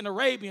 Cretes and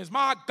Arabians.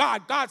 My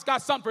God, God's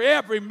got something for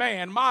every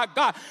man. My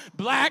God,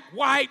 black,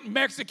 white,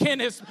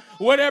 Mexican,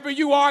 whatever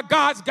you are,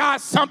 God's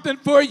got something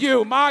for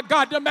you. My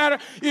God, no matter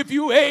if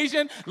you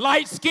Asian,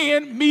 light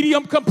skin,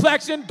 medium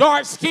complexion,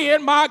 dark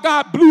skin, my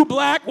God, blue,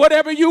 black,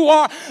 whatever you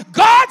are,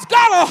 God's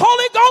got a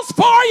Holy Ghost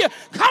for you.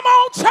 Come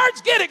on,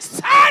 church, get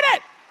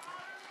excited.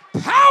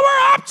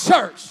 Power up,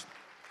 church.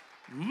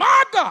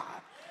 My God.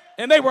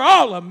 And they were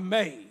all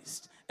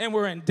amazed and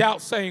were in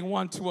doubt, saying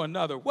one to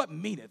another, what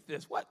meaneth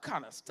this? What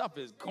kind of stuff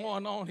is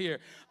going on here?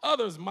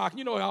 Others mocking.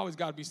 You know, it always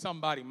got to be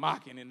somebody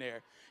mocking in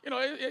there. You know,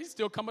 it's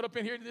still coming up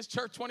in here to this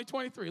church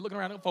 2023, looking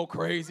around, them folk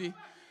crazy.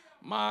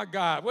 My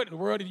God, what in the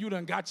world have you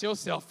done got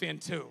yourself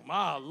into?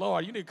 My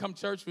Lord, you need to come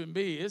church with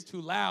me. It's too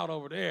loud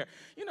over there.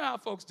 You know how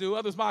folks do.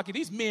 Others mocking.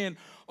 These men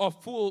are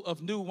full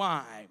of new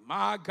wine.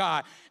 My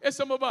God. And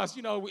some of us,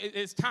 you know,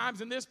 it's times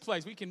in this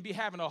place we can be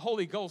having a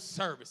Holy Ghost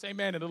service.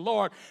 Amen. And the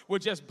Lord will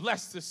just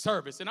bless the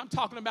service. And I'm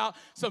talking about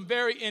some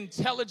very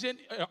intelligent,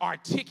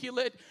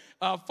 articulate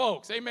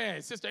folks.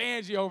 Amen. Sister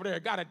Angie over there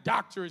got a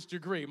doctorate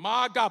degree.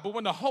 My God. But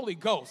when the Holy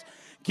Ghost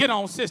get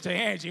on Sister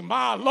Angie,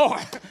 my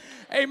Lord.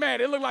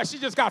 Amen. It looked like she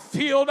just got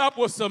filled up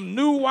with some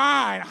new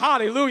wine.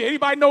 Hallelujah.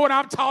 Anybody know what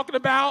I'm talking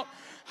about?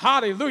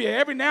 Hallelujah.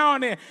 Every now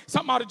and then,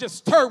 something ought to just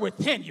stir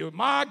within you.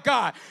 My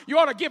God. You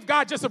ought to give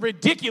God just a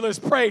ridiculous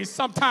praise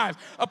sometimes.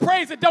 A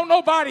praise that don't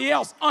nobody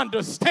else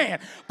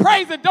understand.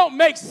 Praise that don't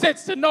make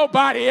sense to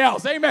nobody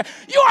else. Amen.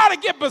 You ought to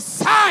get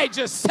beside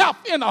yourself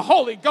in the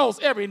Holy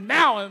Ghost every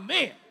now and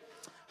then.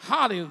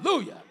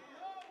 Hallelujah.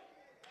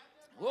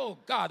 Oh,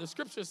 God. The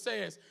scripture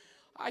says,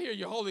 I hear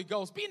you, Holy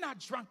Ghost. Be not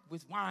drunk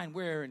with wine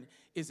wherein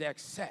is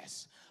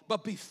excess,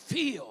 but be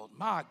filled,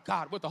 my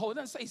God, with the Holy. It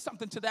doesn't say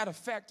something to that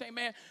effect,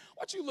 amen.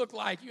 What you look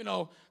like, you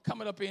know,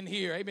 coming up in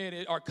here,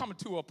 amen, or coming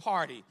to a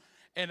party,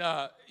 and,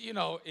 you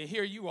know, and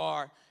here you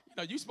are, you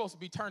know, you're supposed to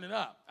be turning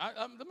up.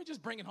 Let me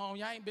just bring it home.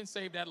 Y'all ain't been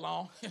saved that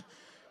long.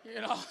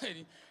 You know,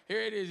 and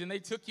here it is, and they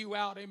took you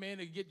out, amen,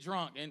 to get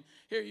drunk, and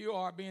here you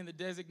are being the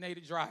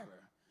designated driver.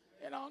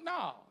 You know,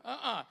 no,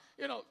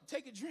 you know,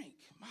 take a drink.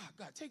 My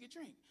God, take a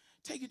drink.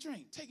 Take a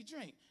drink, take a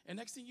drink. And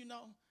next thing you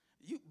know,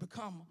 you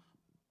become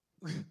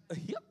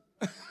hip.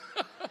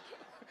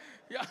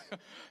 Yeah.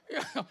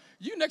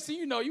 You next thing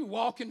you know, you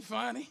walking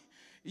funny.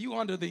 You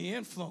under the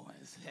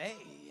influence. Hey,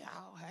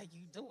 y'all, how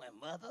you doing,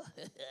 mother?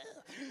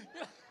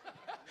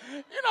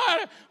 You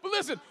know, but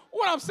listen,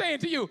 what I'm saying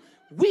to you,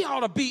 we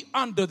ought to be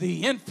under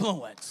the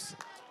influence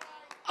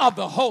of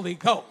the Holy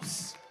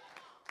Ghost.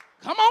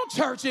 Come on,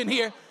 church in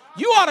here.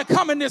 You ought to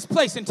come in this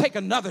place and take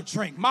another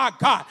drink. My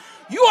God.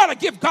 You ought to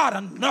give God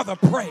another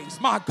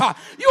praise. My God.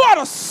 You ought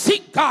to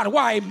seek God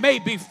while he may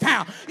be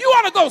found. You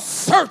ought to go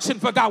searching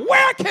for God.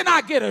 Where can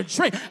I get a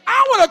drink?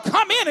 I want to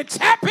come in and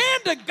tap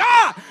into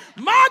God.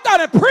 My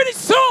God. And pretty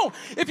soon,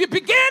 if you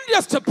begin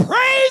just to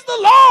praise the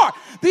Lord,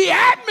 the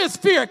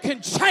atmosphere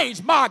can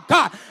change. My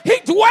God. He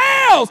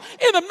dwells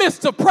in the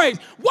midst of praise.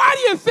 Why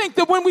do you think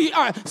that when we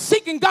are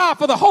seeking God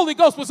for the Holy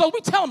Ghost, we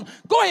tell him,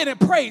 go ahead and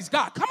praise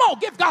God. Come on,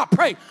 give God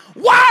praise.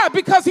 Why?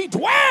 Because he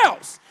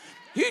dwells.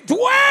 He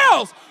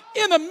dwells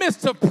in the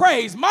midst of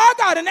praise. My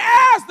God, and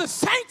as the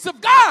saints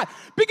of God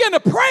begin to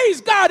praise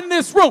God in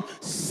this room,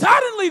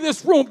 suddenly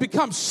this room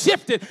becomes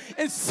shifted,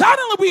 and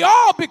suddenly we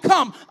all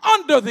become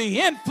under the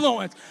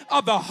influence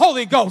of the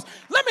Holy Ghost.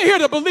 Let me hear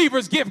the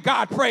believers give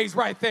God praise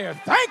right there.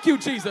 Thank you,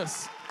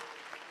 Jesus.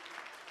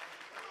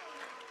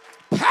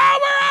 Power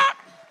up.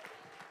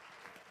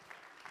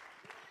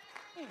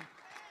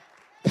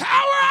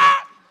 Power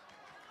up.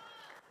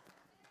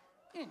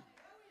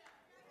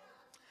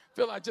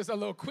 Feel like just a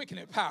little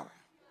quickening power.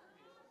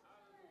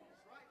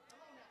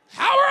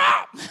 Power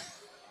up.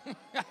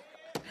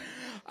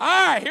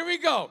 All right, here we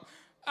go.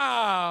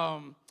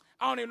 I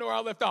don't even know where I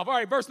left off. All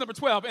right, verse number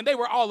 12. And they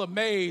were all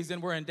amazed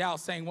and were in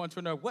doubt, saying one to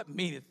another, what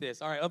meaneth this?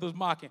 All right, others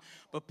mocking.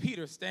 But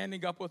Peter,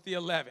 standing up with the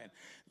 11,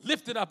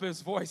 lifted up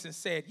his voice and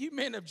said, you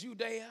men of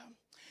Judea,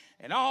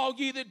 and all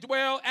ye that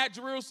dwell at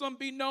Jerusalem,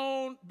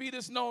 be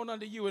this known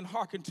unto you, and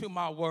hearken to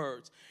my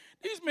words.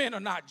 These men are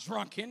not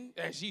drunken,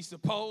 as ye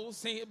suppose,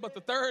 seeing but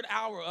the third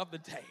hour of the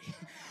day.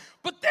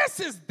 But this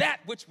is that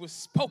which was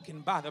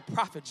spoken by the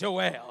prophet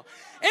Joel.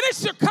 And it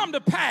shall come to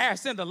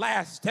pass in the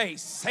last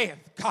days, saith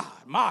God,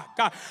 my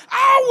God,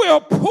 I will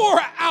pour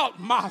out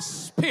my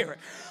spirit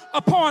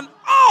upon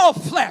all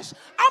flesh.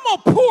 I'm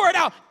going to pour it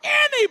out.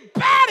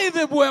 Anybody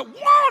that would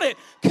want it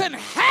can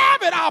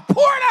have it. I'll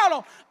pour it out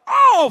on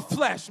all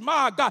flesh,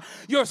 my God.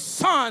 Your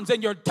sons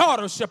and your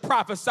daughters shall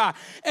prophesy,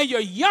 and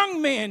your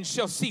young men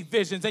shall see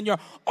visions, and your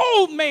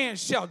old man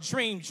shall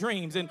dream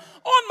dreams. And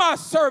on my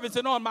servants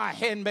and on my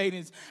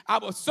handmaidens, I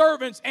will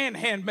servants and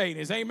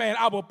handmaidens, amen,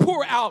 I will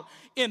pour out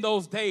in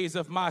those days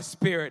of my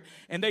spirit,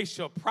 and they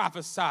shall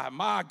prophesy,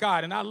 my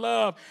God. And I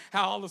love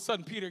how all of a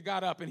sudden Peter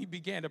got up and he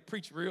began to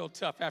preach real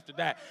tough after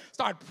that.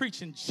 Started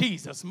preaching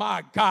Jesus,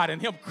 my God,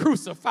 and him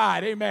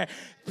crucified, amen,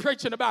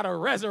 preaching about a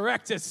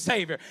resurrected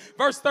Savior.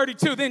 Verse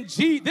 32, then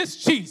this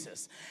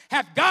Jesus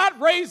hath God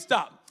raised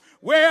up,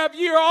 whereof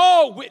ye are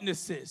all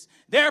witnesses.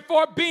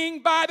 Therefore,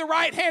 being by the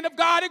right hand of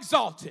God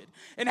exalted,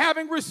 and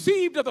having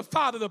received of the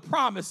Father the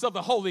promise of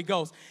the Holy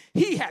Ghost,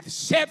 he hath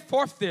shed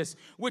forth this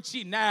which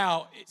ye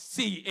now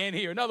see and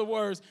hear. In other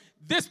words,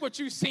 this what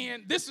you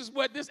seeing, this is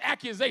what this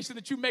accusation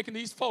that you making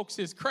these folks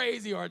is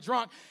crazy or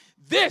drunk.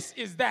 This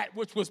is that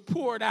which was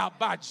poured out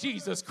by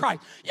Jesus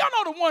Christ. Y'all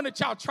know the one that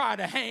y'all try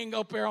to hang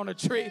up there on a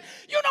tree?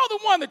 You know the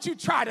one that you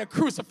try to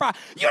crucify?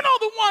 You know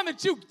the one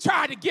that you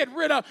try to get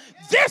rid of?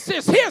 This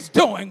is his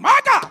doing, my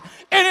God.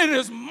 And it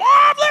is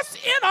marvelous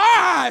in our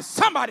eyes.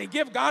 Somebody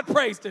give God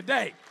praise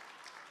today.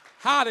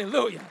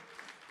 Hallelujah.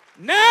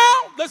 Now,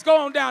 let's go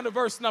on down to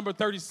verse number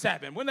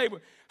 37. When they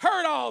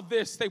heard all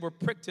this, they were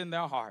pricked in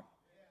their heart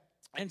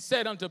and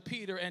said unto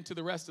Peter and to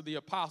the rest of the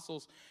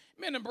apostles,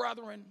 men and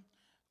brethren,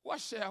 what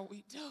shall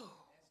we do?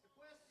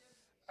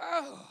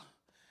 Oh,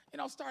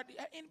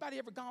 anybody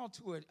ever gone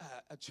to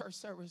a church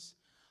service?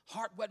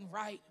 Heart wasn't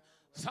right.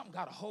 Something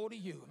got a hold of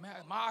you, man,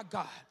 my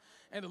God.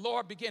 And the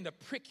Lord began to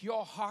prick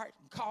your heart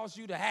and cause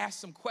you to ask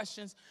some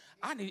questions.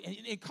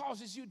 It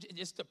causes you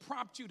just to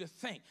prompt you to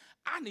think,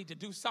 I need to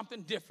do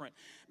something different.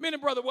 Men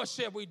and brother, what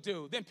shall we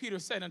do? Then Peter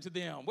said unto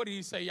them, what did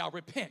he say? Y'all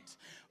repent.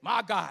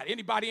 My God,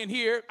 anybody in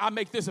here, I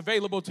make this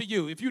available to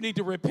you. If you need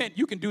to repent,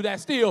 you can do that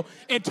still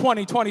in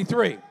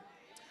 2023.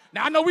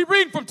 Now, I know we're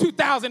reading from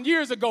 2,000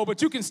 years ago,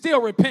 but you can still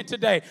repent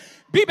today.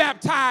 Be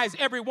baptized,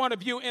 every one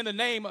of you, in the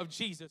name of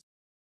Jesus.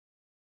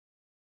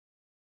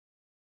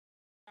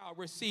 I'll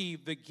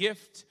receive the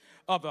gift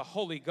of the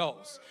Holy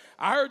Ghost.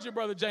 I heard you,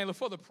 Brother Jalen,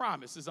 for the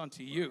promise is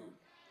unto you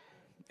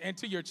and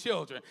to your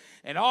children,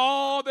 and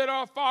all that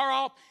are far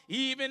off,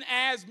 even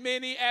as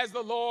many as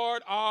the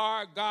Lord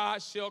our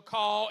God shall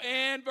call.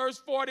 And verse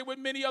 40, with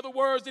many other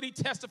words did he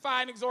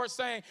testify and exhort,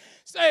 saying,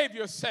 save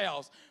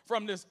yourselves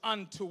from this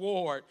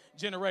untoward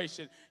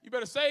generation. You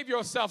better save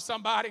yourself,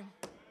 somebody.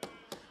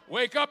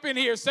 Wake up in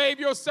here. Save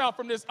yourself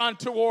from this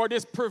untoward,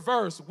 this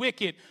perverse,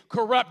 wicked,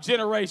 corrupt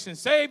generation.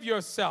 Save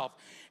yourself.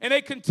 And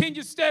they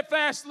continued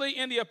steadfastly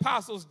in the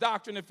apostles'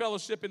 doctrine and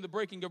fellowship, in the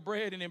breaking of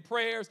bread and in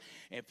prayers.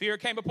 And fear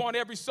came upon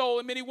every soul,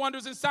 and many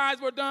wonders and signs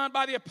were done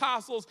by the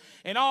apostles.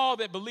 And all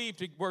that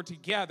believed were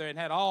together and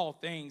had all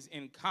things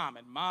in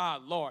common. My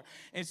Lord.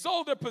 And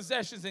sold their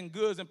possessions and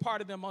goods and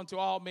parted them unto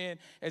all men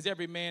as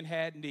every man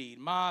had need.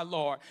 My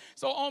Lord.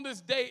 So on this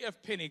day of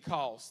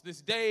Pentecost,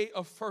 this day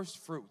of first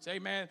fruits,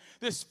 amen,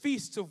 this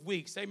feast of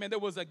weeks, amen, there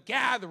was a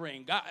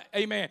gathering,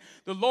 amen.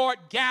 The Lord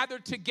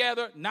gathered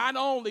together not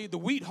only the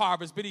wheat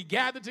harvest, but he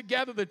gathered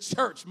together the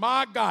church.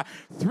 My God,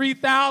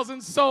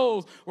 3,000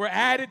 souls were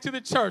added to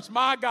the church.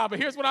 My God, but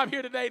here's what I'm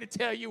here today to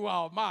tell you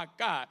all. My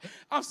God,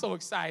 I'm so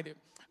excited.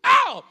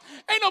 Oh,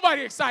 ain't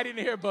nobody excited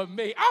in here but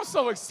me. I'm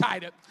so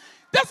excited.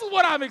 This is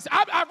what I'm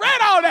excited. I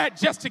read all that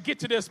just to get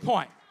to this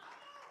point.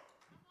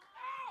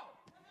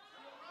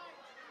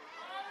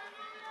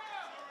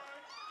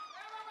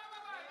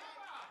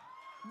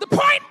 The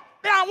point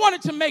that I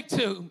wanted to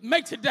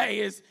make today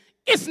is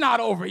it's not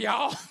over,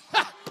 y'all.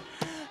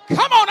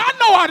 Come on, I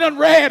know I done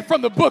read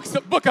from the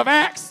book of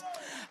Acts.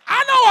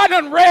 I know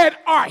I done read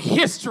our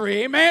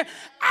history, amen.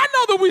 I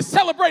know that we're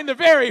celebrating the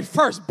very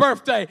first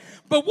birthday,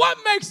 but what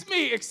makes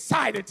me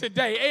excited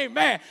today,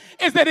 amen,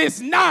 is that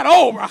it's not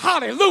over,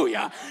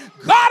 hallelujah.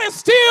 God is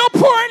still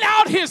pouring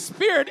out his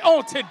spirit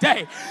on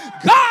today.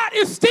 God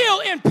is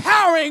still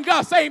empowering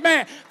us,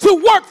 amen,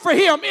 to work for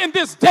him in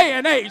this day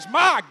and age.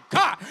 My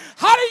God,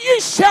 ye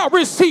shall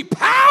receive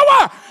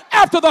power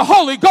after the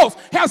Holy Ghost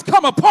has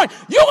come upon you.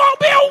 You're going to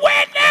be a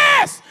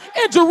witness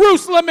in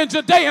Jerusalem and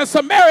Judea and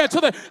Samaria to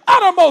the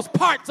uttermost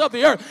parts of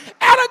the earth.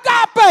 At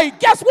Agape,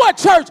 guess what,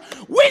 church?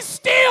 We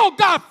still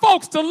got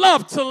folks to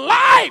love to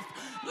life.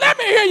 Let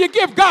me hear you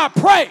give God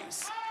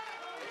praise.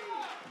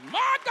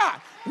 My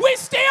God, we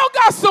still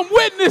got some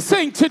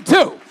witnessing to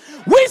do.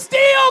 We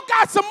still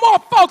got some more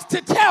folks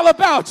to tell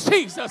about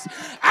Jesus.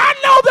 I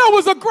know there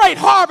was a great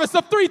harvest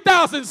of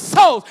 3,000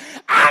 souls.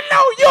 I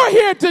know you're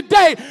here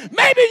today.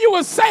 Maybe you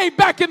were saved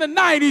back in the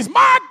 90s.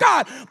 My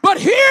God. But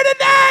here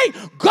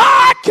today,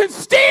 God can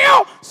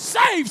still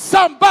save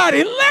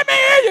somebody. Let me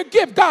hear you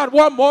give God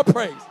one more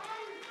praise.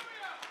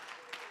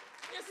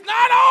 It's It's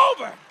not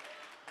over.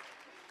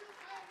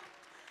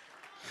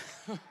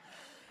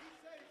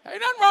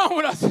 Ain't nothing wrong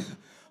with us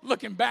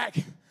looking back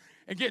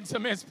and getting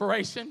some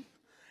inspiration.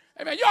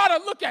 Amen. You ought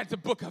to look at the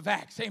book of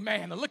Acts.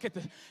 Amen. And look at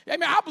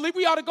amen. I believe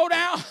we ought to go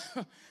down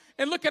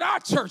and look at our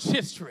church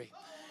history.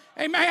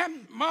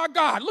 Amen. My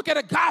God, look at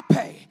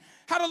agape.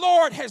 How the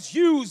Lord has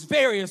used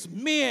various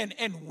men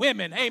and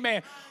women,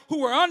 amen,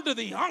 who were under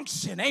the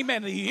unction,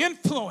 amen, the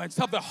influence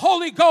of the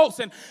Holy Ghost.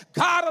 And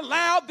God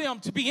allowed them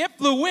to be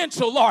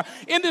influential, Lord,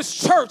 in this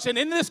church and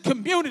in this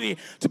community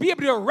to be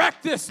able to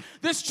erect this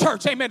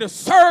church, amen, to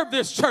serve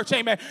this church,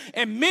 amen.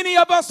 And many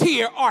of us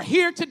here are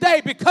here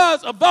today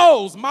because of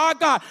those, my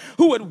God,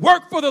 who would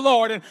work for the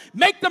Lord and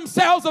make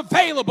themselves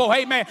available,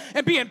 amen,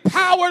 and be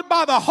empowered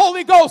by the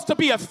Holy Ghost to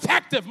be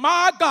effective,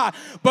 my God.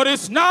 But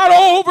it's not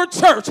over,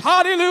 church.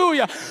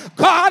 Hallelujah.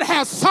 God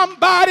has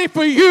somebody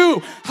for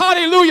you,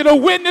 hallelujah, to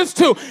witness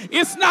to.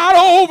 It's not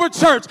over,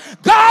 church.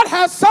 God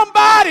has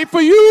somebody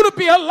for you to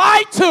be a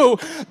light to.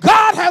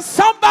 God has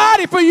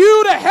somebody for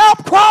you to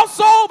help cross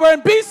over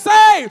and be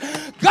saved.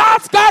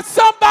 God's got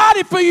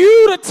somebody for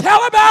you to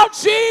tell about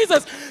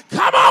Jesus.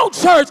 Come on,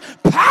 church.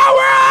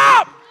 Power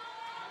up.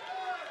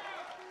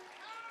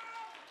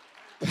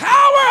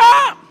 Power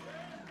up.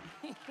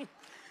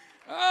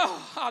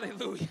 Oh,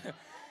 hallelujah.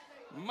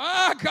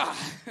 My God.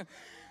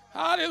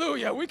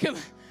 Hallelujah. We can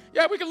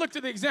look to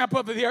the example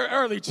of the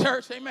early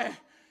church. Amen.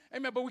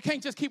 Amen. But we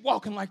can't just keep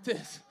walking like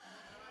this.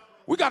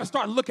 We got to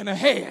start looking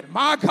ahead.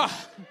 My God.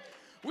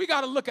 We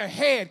got to look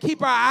ahead.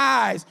 Keep our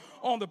eyes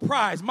on the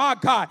prize. My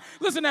God.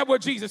 Listen to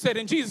what Jesus said.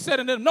 And Jesus said,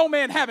 and no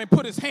man having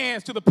put his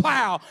hands to the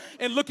plow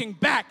and looking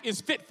back is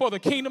fit for the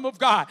kingdom of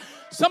God.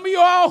 Some of you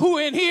all who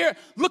are in here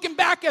looking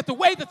back at the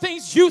way the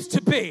things used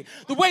to be,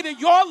 the way that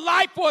your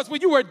life was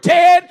when you were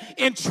dead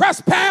in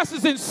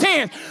trespasses and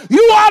sins, you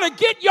ought to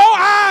get your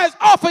eyes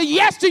off of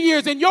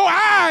yesteryears and your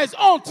eyes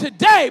on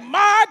today.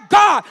 My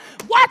God.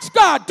 Watch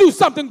God do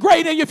something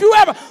great in you. If you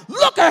ever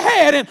look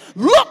ahead and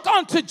look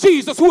unto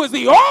Jesus, who is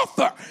the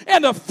author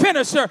and the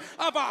finisher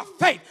of our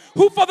faith,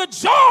 who for the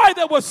joy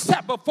that was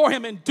set before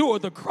him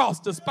endured the cross,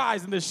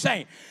 despising the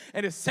shame,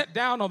 and is set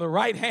down on the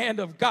right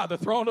hand of God, the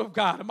throne of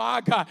God.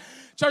 My God.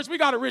 Church, we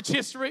got a rich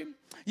history.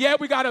 Yeah,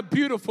 we got a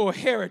beautiful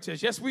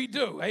heritage. Yes, we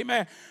do.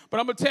 Amen. But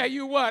I'm going to tell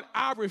you what,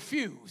 I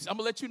refuse. I'm going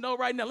to let you know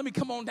right now. Let me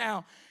come on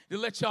down to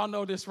let y'all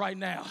know this right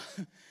now.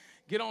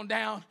 Get on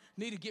down.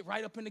 Need to get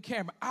right up in the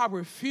camera. I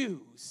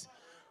refuse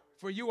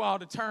for you all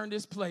to turn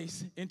this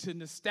place into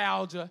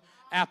Nostalgia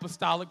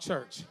Apostolic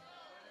Church.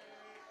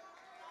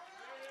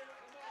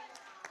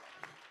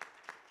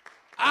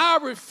 I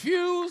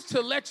refuse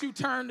to let you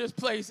turn this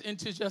place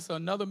into just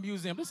another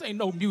museum. This ain't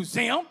no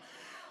museum.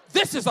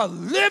 This is a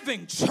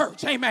living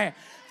church. Amen.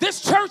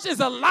 This church is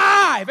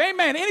alive.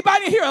 Amen.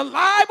 Anybody here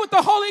alive with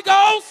the Holy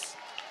Ghost?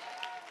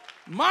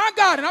 My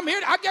God, and I'm here,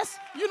 I guess,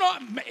 you know,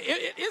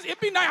 it'd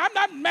be nice. I'm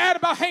not mad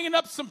about hanging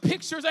up some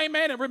pictures,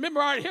 amen, and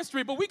remember our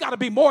history, but we got to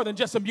be more than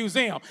just a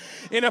museum.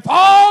 And if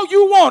all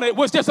you wanted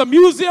was just a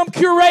museum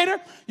curator,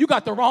 you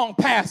got the wrong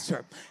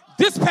pastor.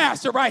 This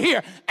pastor right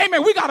here,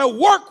 amen, we got to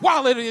work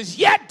while it is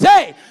yet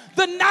day.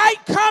 The night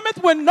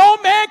cometh when no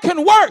man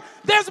can work.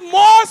 There's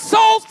more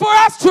souls for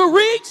us to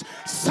reach.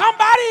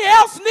 Somebody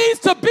else needs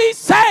to be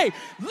saved.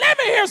 Let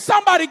me hear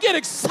somebody get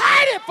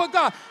excited for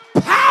God.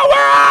 Power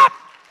up.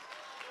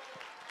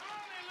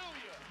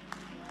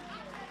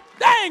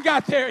 They ain't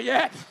got there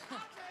yet.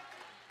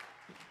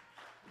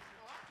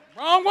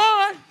 Wrong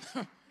one.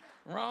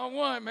 Wrong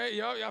one, man.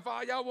 If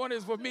all y'all want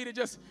is for me to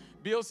just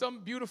build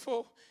some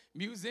beautiful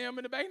museum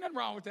in the back, ain't nothing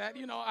wrong with that.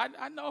 You know,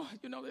 I know,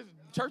 you know, there's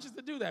churches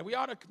that do that. We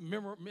ought to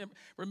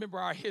remember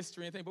our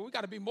history and things, but we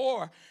got to be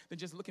more than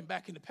just looking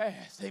back in the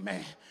past.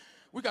 Amen.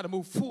 We got to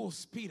move full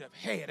speed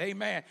ahead.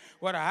 Amen.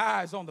 With our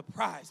eyes on the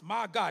prize.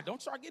 My God,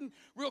 don't start getting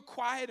real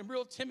quiet and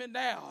real timid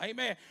now.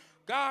 Amen.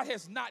 God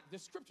has not, the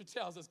scripture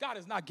tells us, God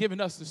has not given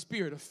us the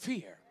spirit of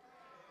fear,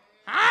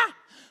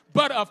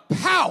 but of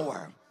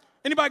power.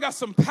 Anybody got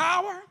some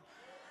power?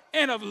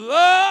 And of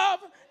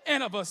love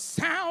and of a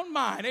sound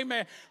mind.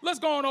 Amen. Let's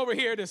go on over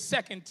here to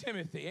 2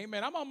 Timothy.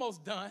 Amen. I'm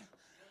almost done.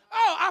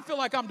 Oh, I feel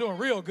like I'm doing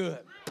real good.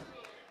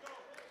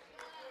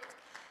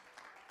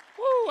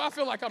 Woo, I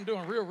feel like I'm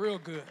doing real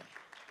good.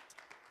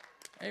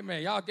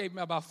 Amen. Y'all gave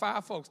me about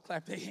 5 folks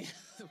clap their hands.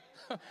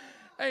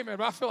 Amen.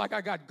 But I feel like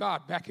I got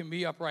God backing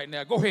me up right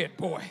now. Go ahead,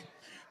 boy.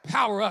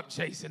 Power up,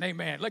 Jason.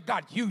 Amen. Let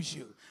God use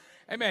you.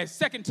 Amen.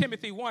 2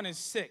 Timothy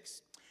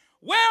 1:6.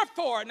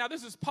 Wherefore, now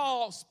this is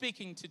Paul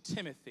speaking to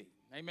Timothy.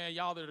 Amen.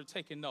 Y'all that are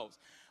taking notes.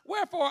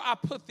 Wherefore I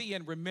put thee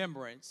in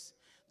remembrance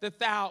that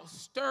thou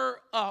stir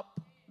up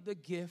the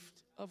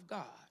gift of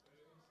God,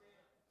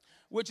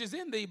 which is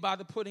in thee by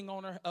the putting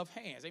on of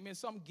hands. Amen.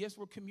 Some gifts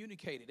were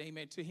communicated,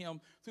 amen, to him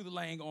through the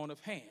laying on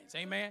of hands.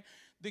 Amen.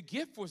 The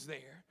gift was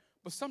there,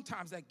 but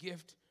sometimes that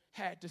gift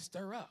had to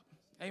stir up.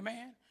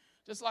 Amen.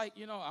 Just like,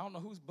 you know, I don't know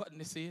whose button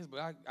this is,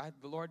 but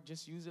the Lord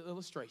just used an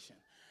illustration.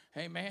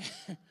 Amen.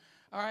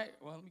 All right.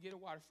 Well, let me get a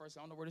water first.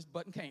 I don't know where this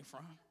button came from.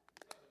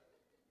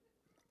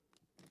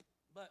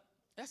 But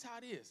that's how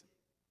it is.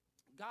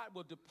 God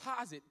will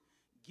deposit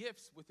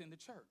gifts within the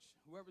church.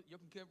 Whoever, you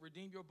can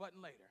redeem your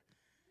button later.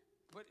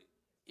 But,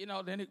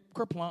 then it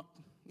kerplunk.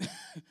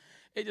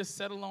 It just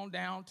settled on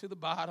down to the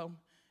bottom,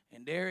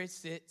 and there it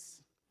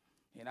sits.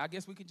 And I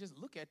guess we can just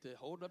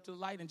hold up to the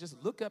light and just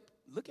look at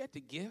the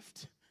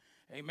gift,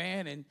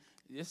 amen, and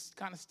just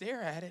kind of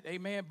stare at it,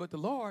 amen. But the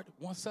Lord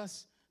wants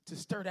us to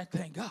stir that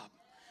thing up.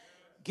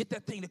 Get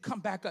that thing to come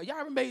back up. Y'all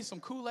ever made some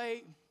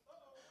Kool-Aid?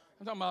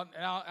 I'm talking about,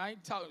 and I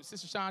ain't talking,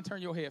 Sister Sean,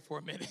 turn your head for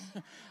a minute.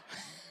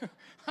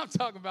 I'm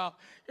talking about,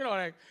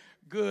 that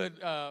good,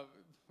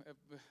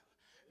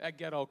 that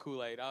ghetto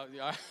Kool-Aid.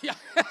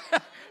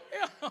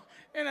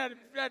 In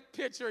that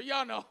picture,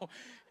 y'all know,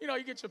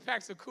 you get your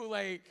packs of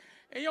Kool-Aid,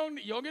 and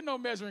you don't get no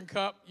measuring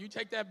cup. You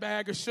take that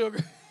bag of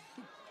sugar.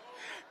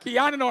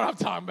 Kiana know what I'm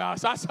talking about.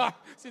 So I saw,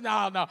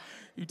 no.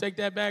 You take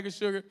that bag of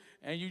sugar,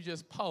 and you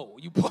just pour.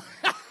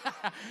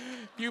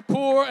 You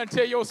pour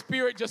until your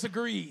spirit just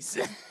agrees.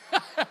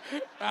 All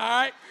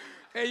right?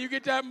 And you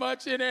get that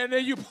much in there, and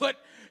then you put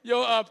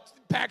your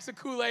packs of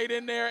Kool-Aid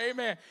in there.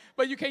 Amen.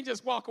 But you can't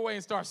just walk away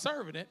and start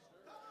serving it.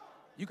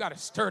 You got to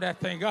stir that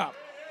thing up.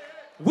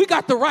 We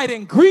got the right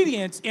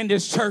ingredients in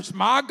this church,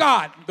 my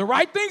God. The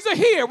right things are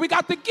here. We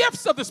got the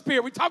gifts of the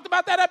Spirit. We talked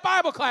about that at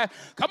Bible class.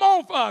 Come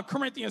on,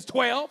 Corinthians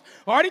 12.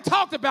 Already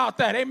talked about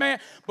that, amen.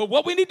 But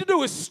what we need to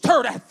do is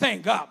stir that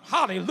thing up.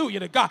 Hallelujah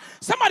to God.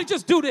 Somebody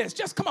just do this.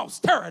 Just come on,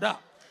 stir it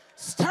up.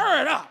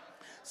 Stir it up.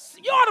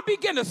 You ought to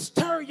begin to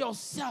stir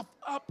yourself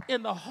up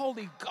in the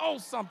Holy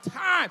Ghost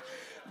sometime.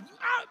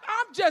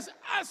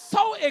 I'm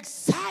so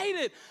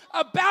excited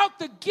about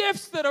the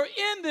gifts that are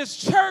in this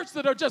church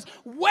that are just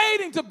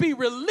waiting to be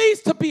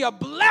released, to be a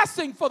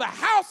blessing for the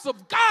house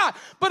of God.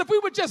 But if we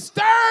would just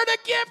stir the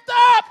gift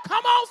up,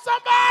 come on,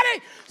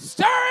 somebody,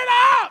 stir it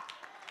up.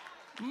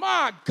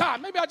 My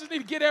God, maybe I just need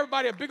to get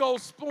everybody a big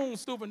old spoon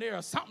souvenir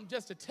or something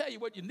just to tell you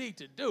what you need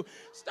to do.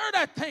 Stir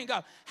that thing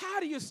up. How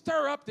do you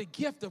stir up the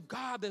gift of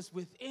God that's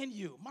within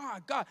you? My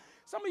God.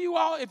 Some of you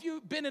all, if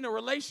you've been in a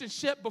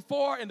relationship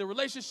before and the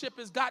relationship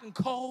has gotten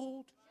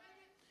cold,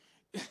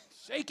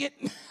 shake it.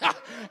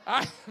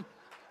 Hey,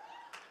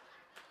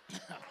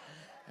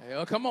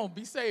 come on,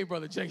 be saved,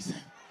 Brother Jason.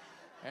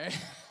 Hey.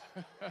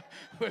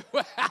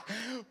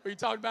 We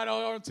talked about it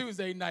on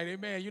Tuesday night,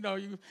 amen.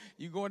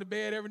 You going to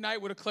bed every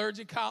night with a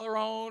clergy collar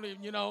on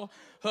and,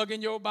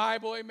 hugging your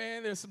Bible,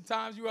 amen. There's some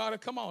times you ought to,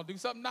 come on, do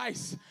something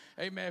nice,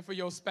 amen, for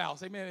your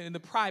spouse, amen, in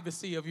the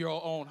privacy of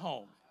your own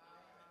home.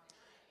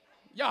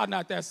 Y'all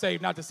not that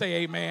saved not to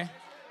say amen.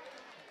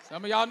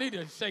 Some of y'all need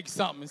to shake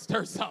something and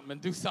stir something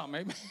and do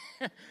something,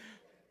 amen.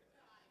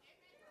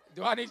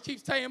 Do I need to keep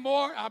saying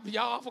more?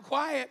 Y'all awful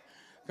quiet.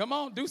 Come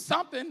on, do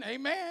something,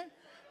 amen.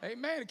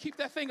 Amen. Keep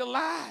that thing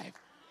alive.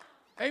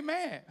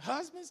 Amen.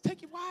 Husbands,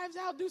 take your wives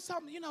out. Do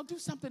something, do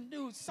something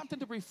new, something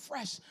to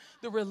refresh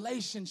the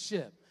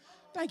relationship.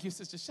 Thank you,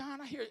 Sister Sean.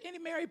 I hear any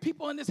married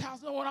people in this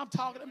house know what I'm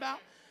talking about.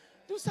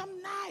 Do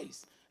something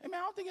nice. Amen.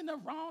 I don't think there's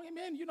nothing wrong.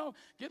 Amen.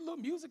 Get a little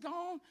music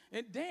on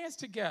and dance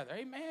together.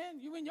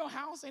 Amen. You in your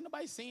house, ain't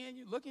nobody seeing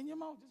you. Look in your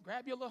mouth. Just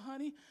grab your little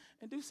honey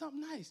and do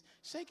something nice.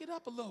 Shake it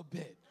up a little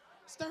bit.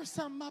 Stir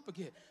something up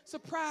again.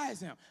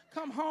 Surprise him.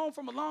 Come home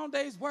from a long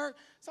day's work.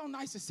 So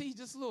nice to see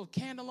just a little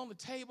candle on the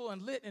table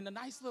and lit and a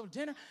nice little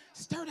dinner.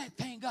 Stir that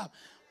thing up.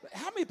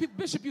 How many people,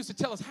 Bishop used to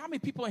tell us, how many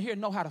people in here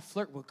know how to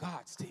flirt with God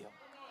still?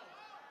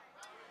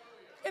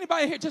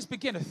 Anybody here just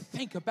begin to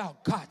think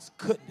about God's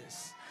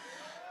goodness?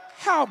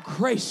 How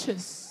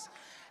gracious,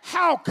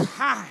 how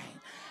kind,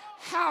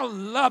 how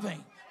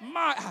loving,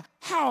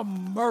 how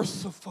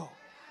merciful.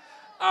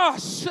 Oh, I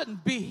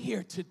shouldn't be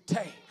here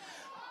today.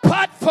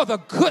 But for the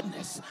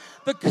goodness,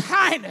 the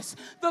kindness,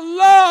 the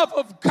love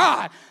of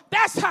God,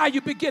 that's how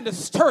you begin to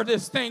stir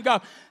this thing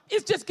up.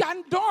 It's just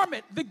gotten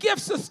dormant. The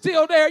gifts are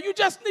still there. You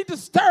just need to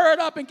stir it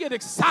up and get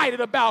excited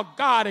about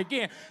God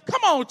again.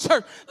 Come on,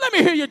 church. Let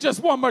me hear you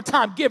just one more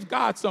time. Give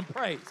God some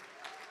praise.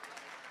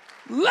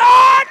 Lord,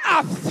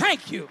 I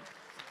thank you.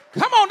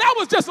 Come on, that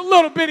was just a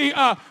little bitty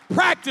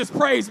practice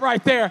praise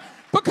right there.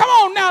 But come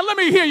on now, let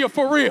me hear you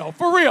for real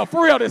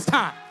this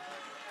time.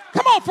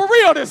 Come on, for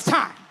real this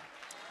time.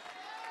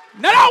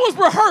 Now, that was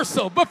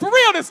rehearsal, but for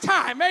real this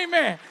time,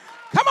 amen.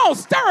 Come on,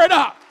 stir it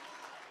up.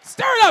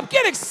 Stir it up.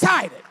 Get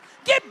excited.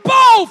 Get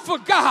bold for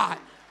God.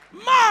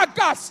 My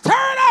God, stir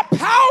it up.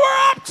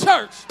 Power up,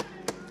 church.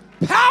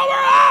 Power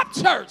up,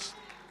 church.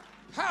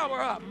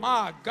 Power up,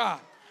 my God.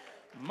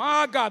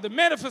 My God, the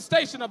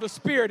manifestation of the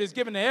Spirit is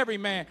given to every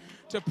man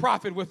to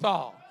profit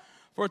withal.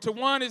 For to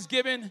one is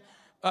given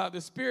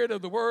the spirit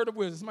of the word of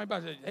wisdom. Somebody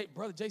about to say, hey,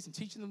 Brother Jason,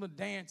 teaching them to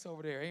dance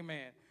over there.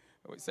 Amen.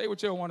 Say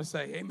what you want to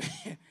say.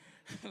 Amen.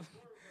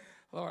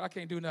 Lord, I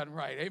can't do nothing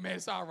right. Amen.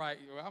 It's all right.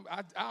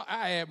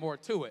 I add more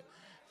to it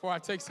before I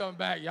take something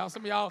back. Y'all,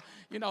 some of y'all,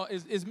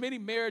 as many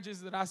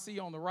marriages that I see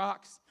on the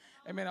rocks,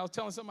 Amen. I was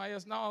telling somebody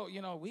else, no,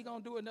 we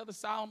going to do another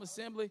solemn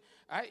assembly.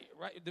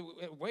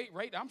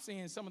 Wait, I'm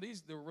seeing some of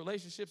the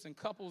relationships and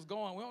couples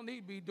going. We don't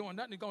need to be doing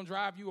nothing that's going to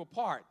drive you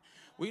apart.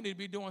 We need to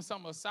be doing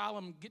a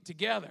solemn get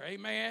together.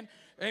 Amen.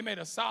 Amen.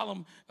 A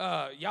solemn,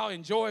 y'all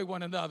enjoy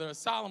one another. A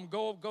solemn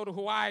go to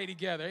Hawaii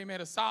together.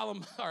 Amen. A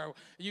solemn, or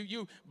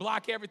you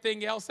block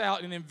everything else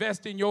out and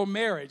invest in your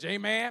marriage.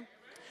 Amen.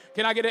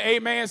 Can I get an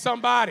amen,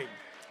 somebody?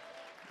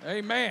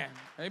 Amen.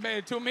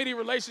 Amen. Too many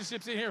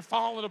relationships in here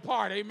falling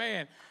apart.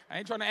 Amen. I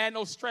ain't trying to add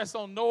no stress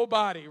on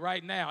nobody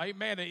right now.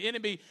 Amen. The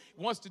enemy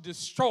wants to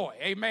destroy.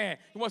 Amen.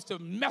 He wants to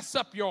mess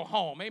up your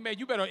home. Amen.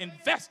 You better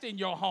invest in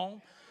your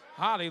home.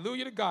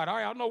 Hallelujah to God. All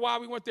right, I don't know why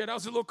we went there. That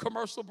was a little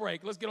commercial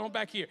break. Let's get on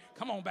back here.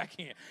 Come on back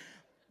in.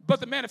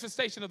 But the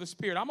manifestation of the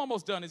Spirit, I'm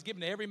almost done, is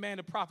given to every man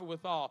to profit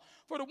withal.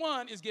 For the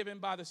one is given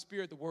by the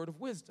Spirit the word of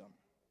wisdom.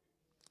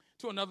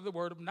 To another, the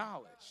word of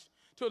knowledge.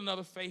 To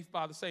another, faith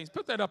by the saints.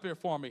 Put that up here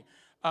for me.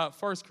 1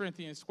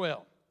 Corinthians 12.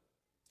 All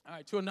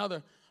right, to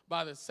another,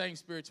 by the same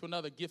Spirit, to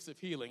another, gifts of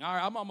healing. All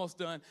right, I'm almost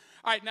done.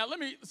 All right, now let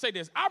me say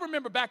this. I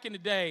remember back in the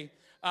day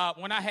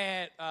when I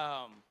had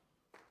a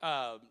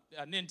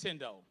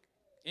Nintendo.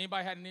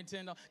 Anybody had a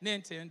Nintendo?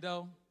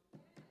 Nintendo.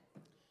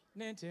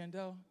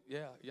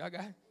 Yeah, y'all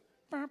got it?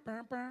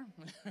 Burr.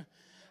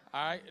 All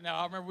right, now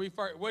I remember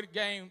what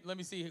game, let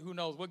me see, who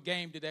knows, what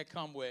game did that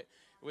come with?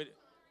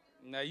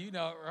 Now you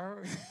know,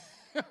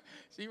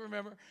 see,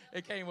 remember,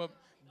 it came with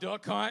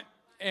Duck Hunt,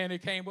 and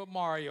it came with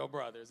Mario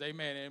Brothers,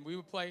 amen, and we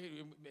would play,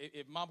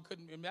 if Mom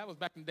couldn't, that was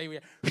back in the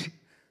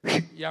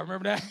day, y'all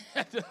remember that?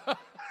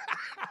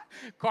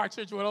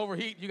 Cartridge would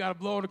overheat, you got to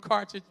blow the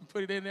cartridge and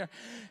put it in there,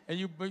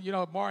 and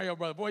Mario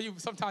Brothers, boy, you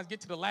sometimes get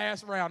to the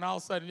last round, all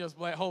of a sudden, just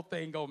the whole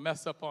thing go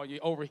mess up on you,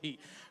 overheat,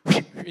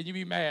 and you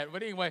be mad,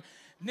 but anyway,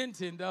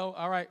 Nintendo,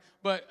 all right,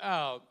 but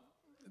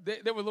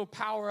there were little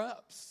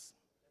power-ups,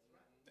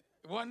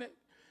 wasn't it?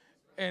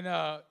 And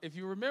if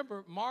you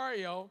remember,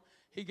 Mario,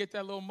 he get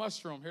that little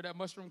mushroom. Hear that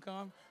mushroom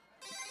come?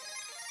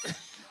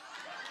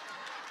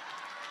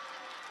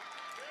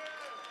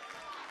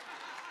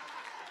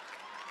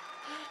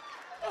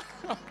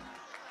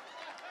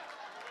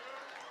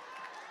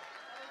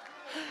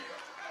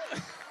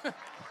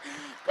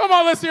 Come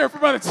on, let's hear it for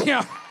Brother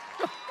Tim.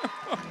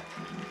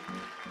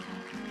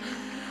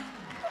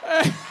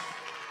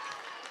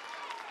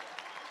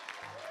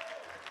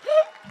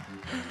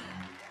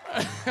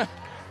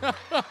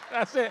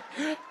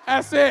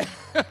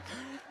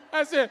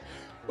 That's it.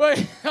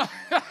 But,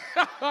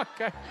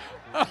 okay.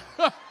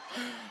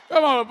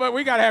 Come on, but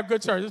we got to have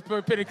good church. This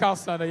is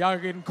Pentecost Sunday. Y'all are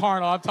getting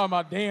carnal. I'm talking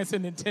about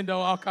dancing, Nintendo,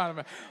 all kind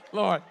of.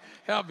 Lord,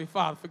 help me,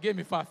 Father. Forgive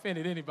me if I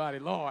offended anybody,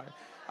 Lord.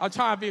 I'm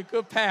trying to be a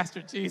good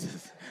pastor,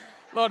 Jesus.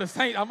 Lord, the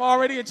saint, I'm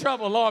already in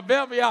trouble. Lord,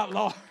 bail me out,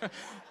 Lord.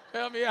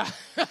 Help me out.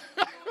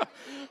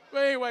 But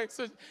anyway,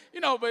 so,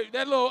 but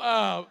that little,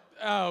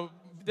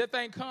 that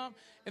thing come,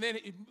 and then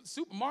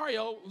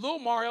little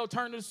Mario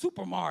turned to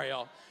Super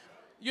Mario.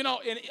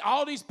 And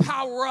all these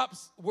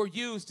power-ups were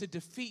used to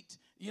defeat,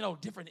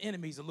 different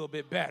enemies a little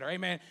bit better,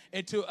 amen,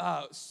 and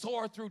to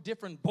soar through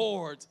different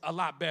boards a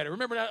lot better.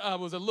 Remember that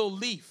was a little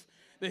leaf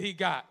that he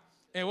got,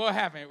 and what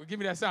happened? Give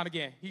me that sound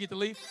again. He get the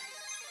leaf,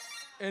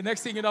 and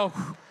next thing you know,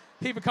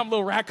 he become a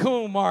little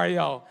raccoon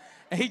Mario,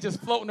 and he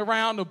just floating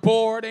around the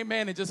board,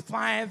 amen, and just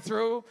flying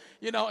through,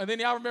 and then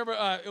y'all remember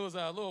it was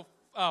a little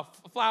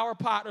flower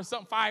pot or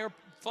something,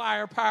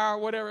 flyer power,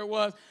 whatever it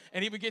was,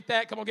 and he would get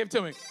that. Come on, give it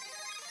to me.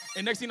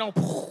 And next thing you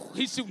know,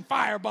 he's shooting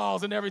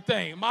fireballs and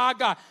everything. My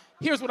God,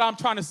 here's what I'm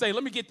trying to say.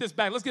 Let me get this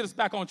back. Let's get us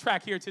back on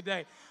track here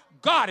today.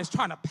 God is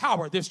trying to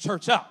power this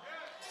church up.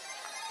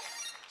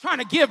 Trying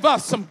to give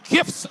us some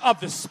gifts of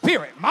the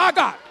Spirit. My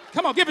God.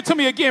 Come on, give it to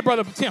me again,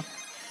 Brother Tim.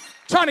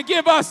 Trying to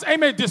give us,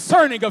 amen,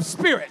 discerning of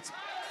spirits.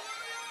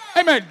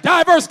 Amen,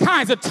 diverse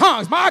kinds of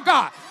tongues. My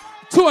God.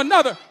 To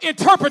another,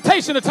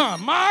 interpretation of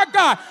tongue. My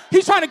God.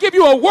 He's trying to give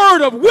you a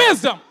word of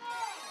wisdom.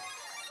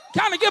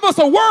 Trying to give us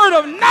a word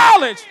of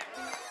knowledge.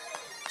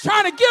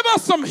 Trying to give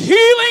us some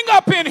healing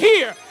up in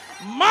here.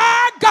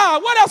 My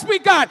God, what else we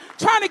got?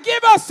 Trying to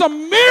give us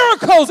some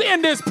miracles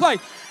in this place.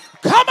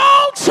 Come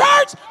on,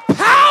 church,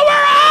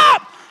 power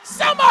up.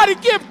 Somebody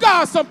give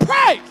God some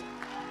praise.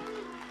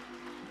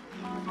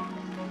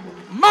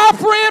 My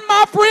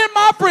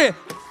friend.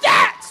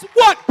 That's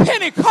what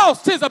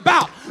Pentecost is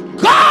about.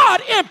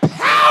 God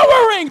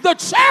empowering the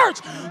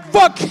church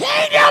for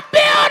kingdom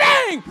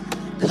building.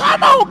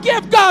 Come on,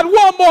 give God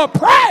one more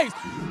praise.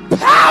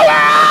 Power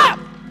up.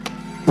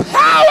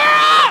 Power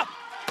up!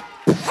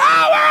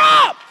 Power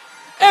up!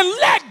 And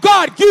let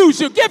God use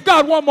you. Give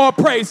God one more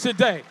praise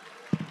today.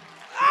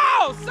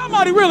 Oh,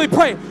 somebody really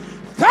pray.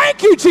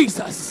 Thank you,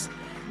 Jesus.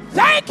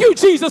 Thank you,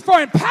 Jesus, for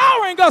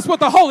empowering us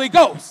with the Holy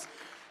Ghost.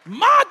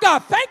 My God,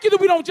 thank you that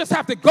we don't just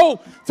have to go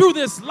through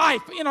this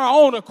life in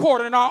our own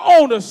accord, in our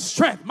own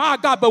strength, my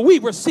God, but we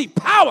receive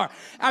power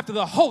after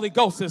the Holy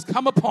Ghost has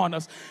come upon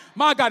us.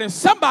 My God, and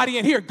somebody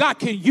in here, God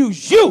can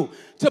use you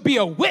to be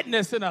a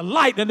witness and a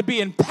light and to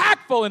be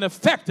impactful and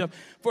effective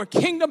for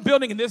kingdom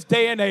building in this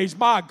day and age.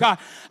 My God,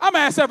 I'm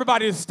going to ask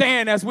everybody to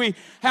stand as we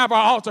have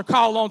our altar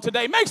call on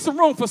today. Make some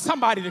room for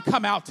somebody to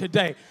come out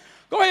today.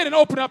 Go ahead and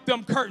open up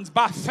them curtains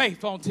by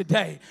faith on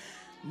today.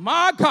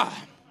 My God.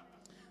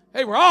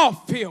 Hey, we're all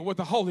filled with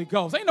the Holy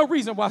Ghost. Ain't no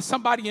reason why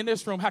somebody in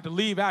this room had to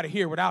leave out of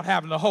here without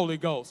having the Holy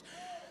Ghost.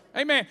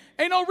 Amen.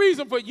 Ain't no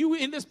reason for you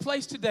in this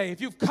place today, if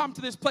you've come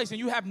to this place and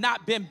you have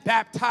not been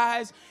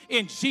baptized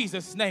in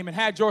Jesus' name and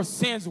had your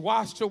sins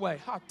washed away.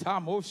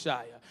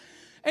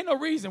 Ain't no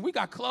reason. We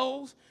got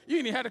clothes. You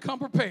ain't even had to come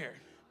prepared.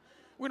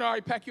 We'd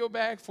already pack your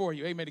bag for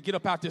you, amen, to get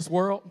up out this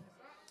world.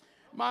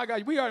 My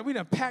God, we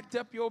done packed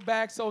up your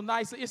bag so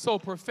nicely. It's so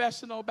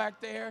professional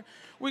back there.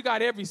 We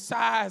got every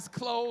size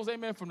clothes,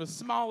 amen, from the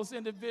smallest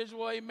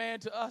individual, amen,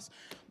 to us.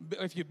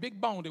 If you're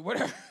big-boned,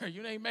 whatever,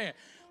 you know, amen.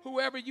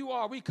 Whoever you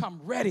are, we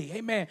come ready,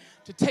 amen,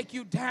 to take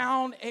you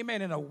down,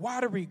 amen, in a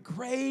watery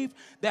grave.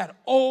 That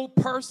old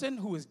person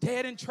who is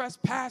dead in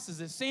trespasses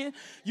and sin,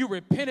 you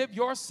repent of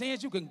your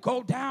sins, you can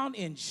go down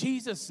in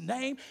Jesus'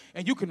 name,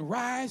 and you can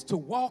rise to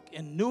walk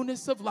in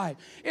newness of life.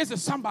 Is there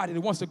somebody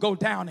that wants to go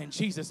down in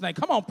Jesus' name?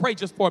 Come on, pray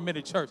just for a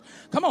minute, church.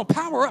 Come on,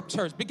 power up,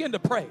 church. Begin to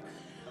pray.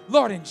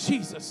 Lord, in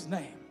Jesus'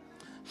 name,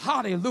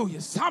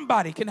 hallelujah.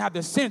 Somebody can have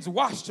their sins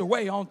washed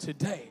away on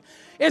today.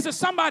 Is there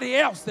somebody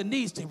else that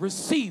needs to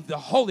receive the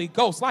Holy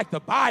Ghost like the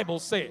Bible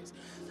says?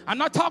 I'm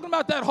not talking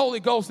about that Holy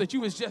Ghost that you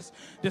was just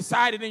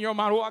decided in your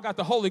mind, oh, I got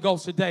the Holy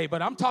Ghost today.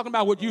 But I'm talking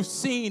about what you've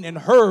seen and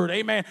heard,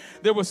 amen.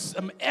 There was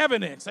some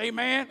evidence,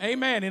 amen,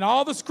 amen. In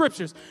all the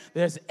scriptures,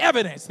 there's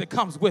evidence that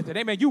comes with it,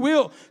 amen. You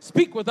will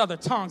speak with other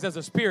tongues as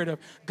the Spirit of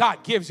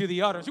God gives you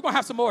the utterance. You're going to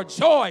have some more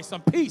joy,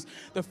 some peace,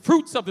 the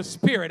fruits of the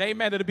Spirit,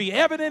 amen, that'll be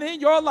evident in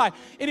your life.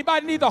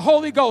 Anybody need the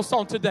Holy Ghost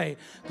on today?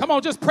 Come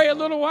on, just pray a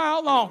little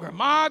while longer.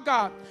 My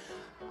God,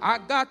 I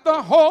got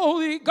the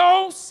Holy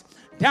Ghost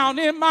down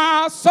in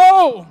my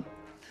soul,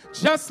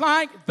 just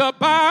like the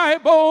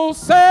Bible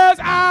says.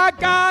 I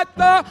got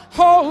the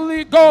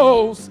Holy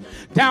Ghost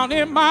down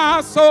in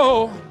my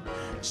soul,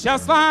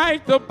 just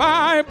like the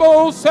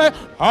Bible says.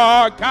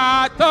 I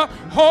got the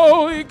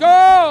Holy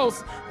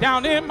Ghost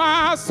down in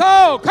my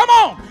soul. Come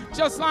on,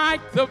 just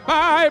like the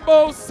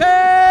Bible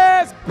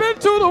says. Been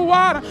to the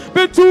water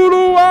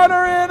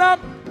and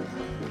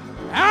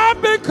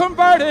I've been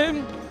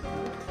converted.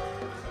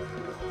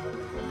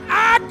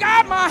 I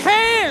got my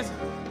hands.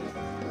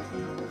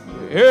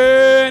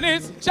 And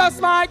it's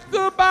just like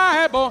the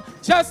Bible,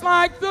 just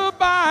like the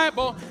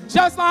Bible,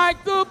 just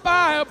like the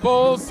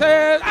Bible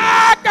says.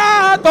 I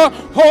got the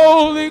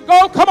Holy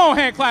Ghost. Come on,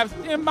 hand claps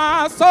in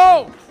my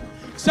soul.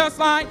 Just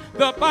like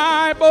the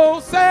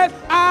Bible says.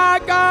 I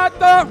got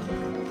the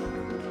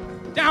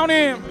down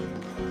in.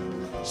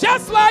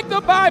 Just like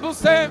the Bible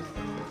says.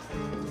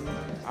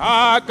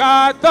 I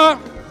got the.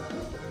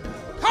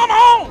 Come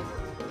on.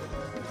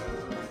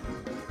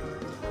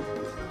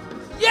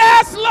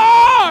 Yes,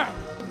 Lord.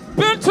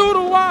 Been to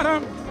the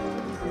water.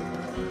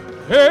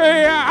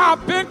 Hey,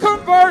 I've been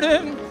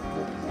converted.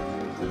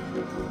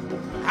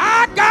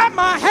 I got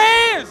my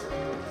hands.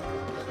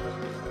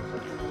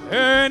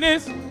 And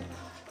it's.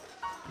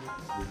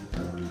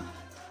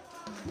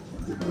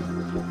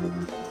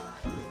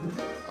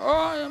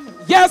 Oh,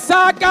 yes,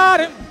 I got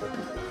him.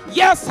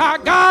 Yes, I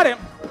got him.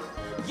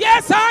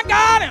 Yes, I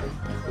got him.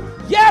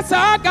 Yes,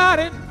 I got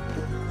it.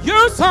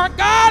 Yes, I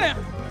got him.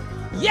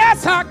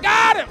 Yes, I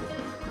got him.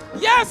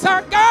 Yes,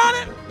 I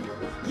got it.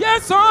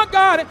 Yes, I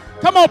got it.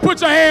 Come on, put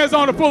your hands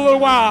on it for a little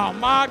while.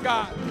 My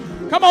God.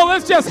 Come on,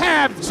 let's just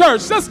have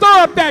church. Let's stir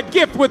up that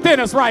gift within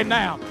us right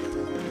now.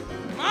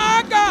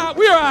 My God,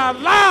 we are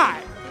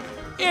alive.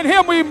 In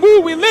him we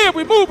move, we live,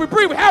 we move, we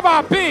breathe, we have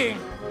our being.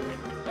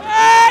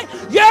 Hey,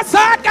 yes,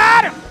 I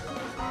got him.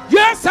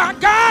 Yes, I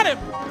got him.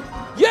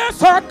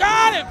 Yes, I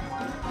got him.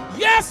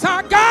 Yes,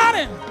 I got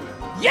him.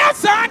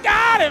 Yes, I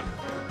got him.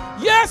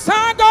 Yes,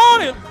 I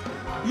got him.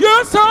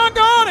 Yes, I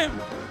got him.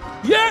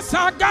 Yes,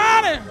 I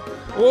got him.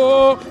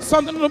 Oh,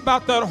 something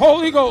about that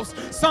Holy Ghost.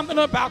 Something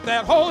about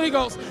that Holy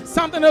Ghost.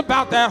 Something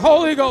about that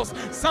Holy Ghost.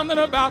 Something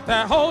about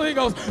that Holy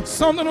Ghost.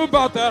 Something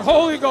about that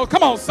Holy Ghost.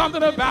 Come on,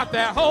 something about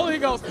that Holy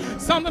Ghost.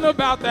 Something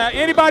about that.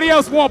 Anybody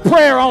else want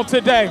prayer on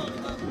today?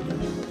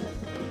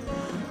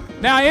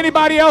 Now,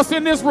 anybody else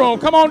in this room,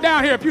 come on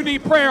down here if you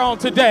need prayer on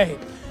today.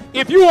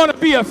 If you want to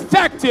be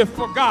effective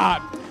for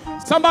God.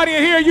 Somebody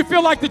in here, you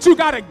feel like that you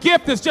got a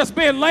gift that's just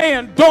been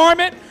laying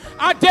dormant.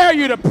 I dare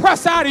you to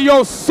press out of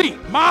your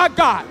seat. My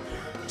God.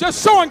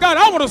 Just showing God,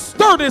 I want to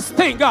stir this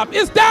thing up.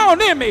 It's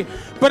down in me,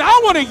 but I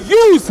want to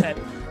use it.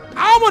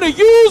 I want to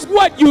use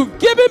what you've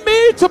given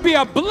me to be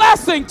a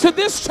blessing to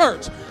this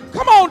church.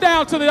 Come on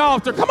down to the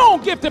altar. Come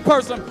on, gifted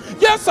person.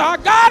 Yes, I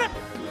got it.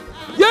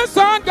 Yes,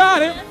 I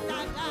got it.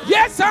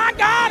 Yes, I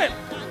got it.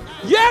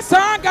 Yes,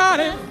 I got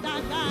it.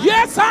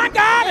 Yes, I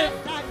got it.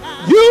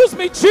 Use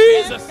me,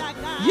 Jesus.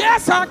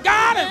 Yes, I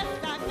got it.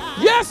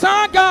 Yes,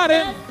 I got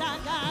it.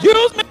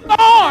 Use me,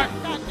 Lord.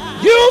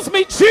 Use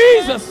me,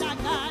 Jesus.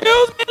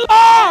 Use me,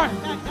 Lord.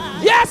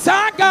 Yes,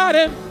 I got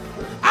it.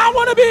 I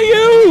want to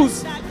be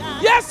used.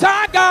 Yes,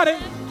 I got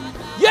it.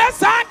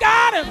 Yes, I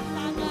got it.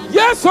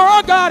 Yes, sir,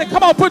 I got it.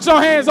 Come on, put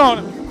your hands on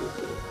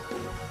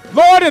it.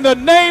 Lord, in the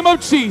name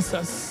of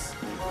Jesus,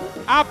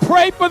 I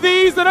pray for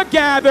these that are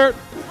gathered.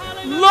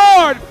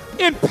 Lord,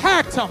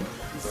 impact them.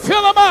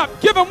 Fill them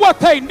up. Give them what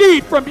they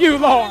need from you,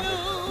 Lord.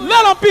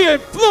 Let them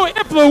be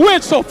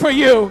influential for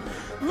you.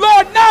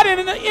 Lord, not in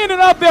and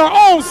of their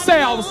own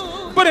selves,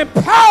 but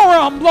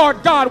empower them,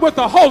 Lord God, with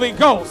the Holy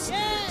Ghost.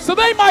 So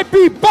they might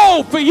be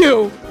bold for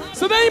you.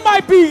 So they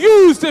might be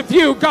used of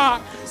you,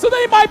 God. So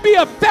they might be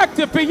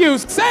effective for you.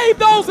 Save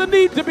those that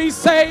need to be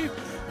saved.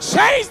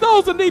 Change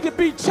those that need to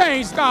be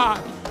changed, God.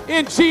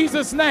 In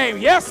Jesus' name.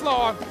 Yes,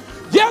 Lord.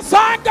 Yes,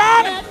 I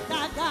got it.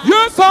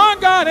 Yes, I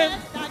got it.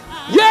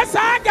 Yes,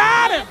 I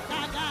got it.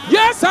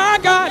 Yes, I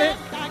got it.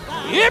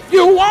 If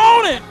you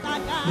want it,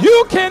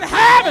 you can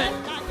have it.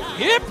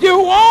 If you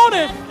want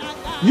it,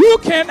 you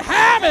can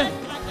have it.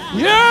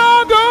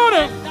 Yeah,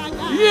 good.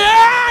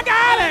 Yeah, I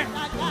got it.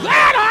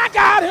 Glad I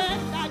got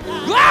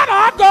it. Glad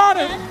I got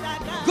it.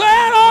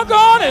 Glad I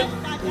got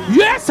it.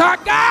 Yes, I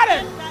got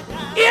it.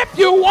 If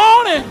you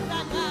want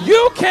it,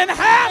 you can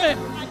have it.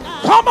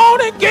 Come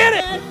on and get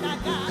it.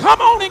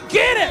 Come on and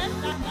get it.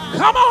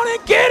 Come on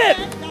and get it.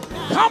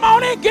 Come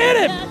on and get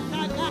it.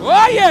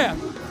 Oh, yeah.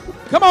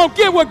 Come on,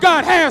 get what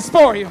God has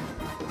for you.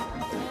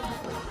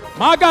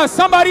 My God,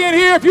 somebody in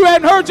here, if you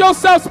hadn't heard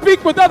yourself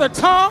speak with other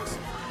tongues,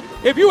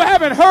 if you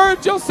haven't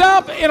heard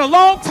yourself in a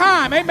long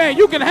time, amen,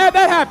 you can have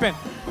that happen.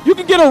 You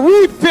can get a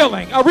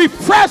refilling, a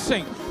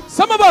refreshing.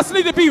 Some of us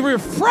need to be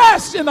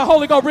refreshed in the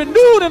Holy Ghost,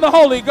 renewed in the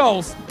Holy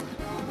Ghost.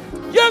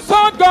 Yes,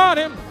 I got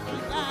him.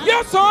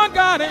 Yes, I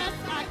got it.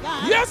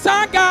 Yes,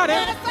 I got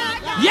it.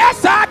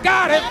 Yes, I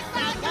got it.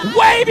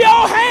 Wave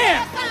your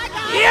hand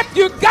if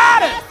you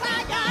got it.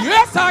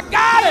 Yes, I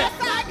got it.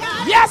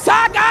 Yes,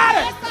 I got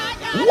it.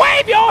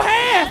 Wave your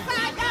hand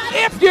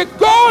if you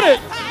got it.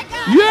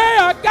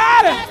 Yeah, I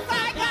got it.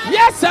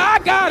 Yes, I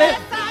got it.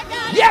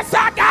 Yes,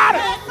 I got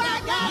it.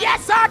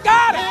 Yes, I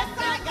got it.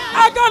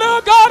 I got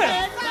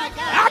it.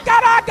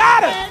 I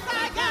got it.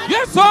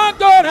 Yes, I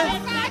got it.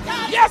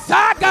 Yes,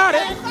 I got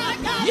it.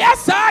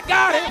 Yes, I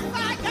got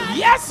it.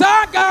 Yes,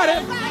 I got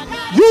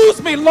it.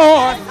 Use me,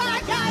 Lord.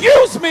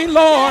 Use me,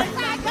 Lord.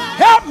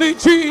 Help me,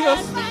 Jesus.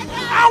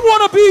 I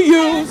want to be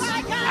used.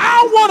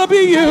 I want to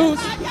be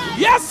used.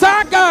 Yes,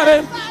 I got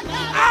it.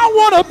 I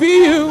want to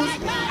be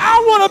used. I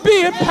want to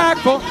be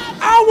impactful.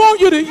 I want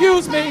you to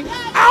use me.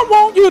 I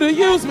want you to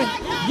use me.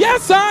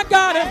 Yes, I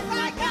got it.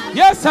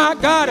 Yes, I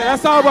got it.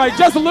 That's all right.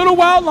 Just a little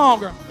while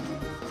longer.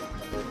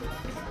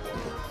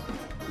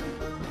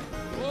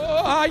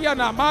 Oh,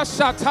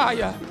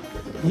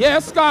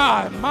 yes,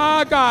 God.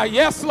 My God.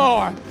 Yes,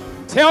 Lord.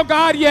 Tell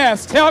God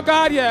yes. Tell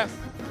God yes.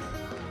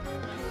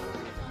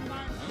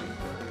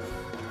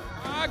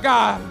 My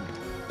God.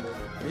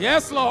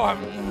 Yes, Lord.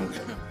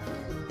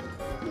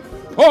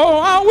 Oh,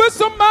 I wish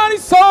somebody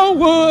so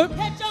would.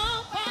 Catch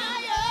on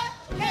fire,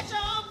 catch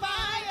on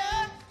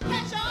fire,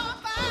 catch on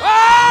fire. Oh,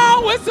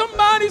 I wish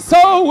somebody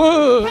so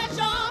would. Catch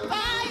on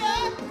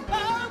fire,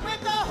 burn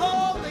with the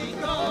Holy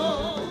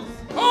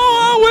Ghost.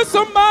 Oh, I wish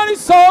somebody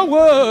so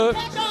would.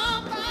 Catch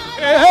on fire,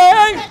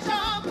 Hey, catch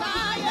on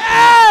fire,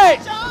 hey,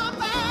 catch on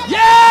fire.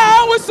 yeah,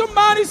 I wish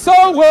somebody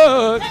so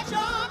would. Catch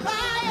on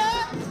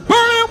fire,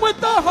 Burn with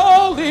the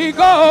Holy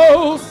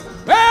Ghost.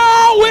 Well,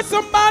 I wish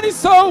somebody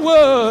so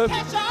would.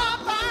 catch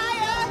on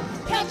fire,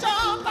 catch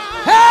on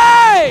fire.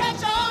 Hey,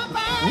 Catch on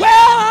fire,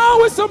 well, I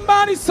wish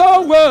somebody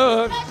so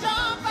would. catch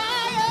on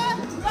fire,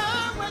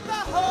 burn with the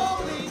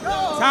Holy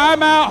Ghost.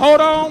 Time out.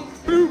 Hold on.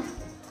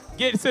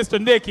 Get Sister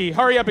Nikki.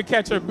 Hurry up and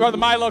catch her. Brother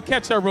Milo,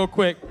 catch her real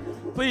quick.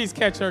 Please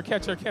catch her,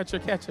 catch her, catch her,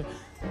 catch her.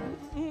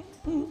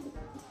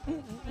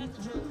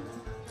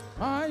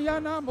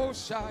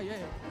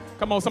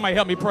 Come on, somebody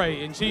help me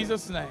pray in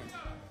Jesus' name.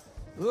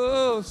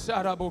 Oh,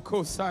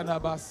 Sharabukusana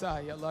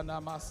Basaya,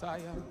 Lana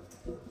Masaya.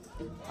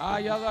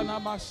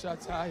 Ayalana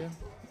Mashataya.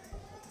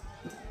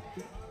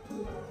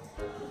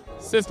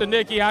 Sister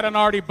Nikki, I done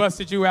already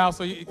busted you out,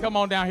 so you, come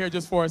on down here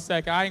just for a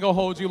second. I ain't gonna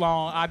hold you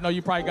long. I know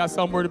you probably got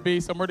somewhere to be,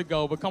 somewhere to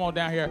go, but come on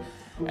down here.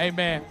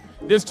 Amen.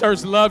 This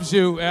church loves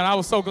you, and I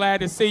was so glad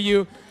to see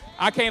you.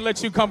 I can't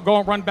let you go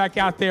and run back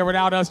out there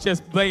without us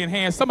just laying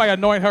hands. Somebody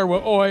anoint her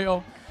with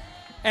oil,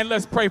 and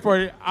let's pray for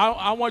it.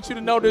 I want you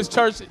to know this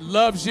church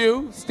loves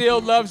you, still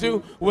loves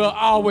you, will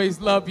always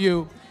love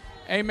you.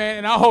 Amen.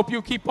 And I hope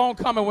you keep on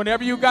coming.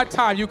 Whenever you got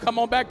time, you come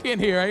on back in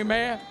here.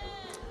 Amen.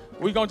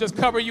 We're going to just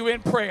cover you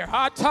in prayer.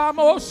 Oh,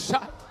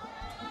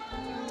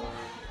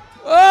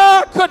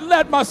 I couldn't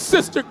let my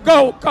sister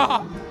go,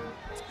 God.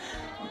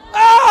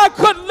 Oh, I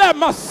couldn't let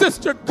my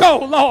sister go,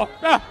 Lord.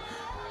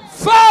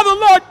 Father,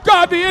 Lord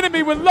God, the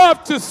enemy would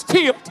love to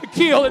steal, to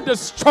kill, and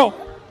destroy.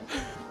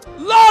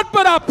 Lord,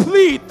 but I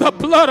plead the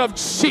blood of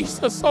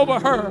Jesus over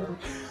her.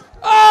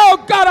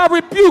 Oh, God, I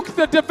rebuke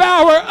the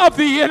devourer of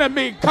the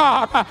enemy,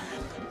 God.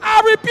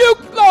 I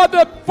rebuke, Lord,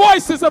 the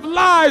voices of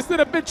lies that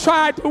have been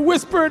trying to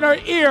whisper in her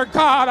ear,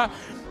 God.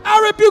 I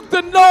rebuke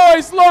the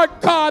noise, Lord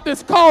God,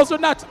 that's caused her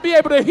not to be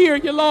able to hear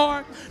you,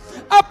 Lord.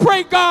 I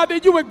pray, God,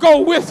 that you would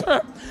go with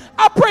her.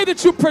 I pray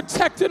that you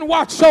protect and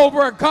watch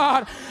over her,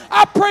 God.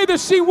 I pray that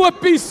she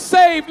would be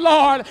saved,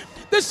 Lord,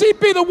 that she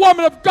be the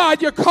woman of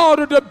God you called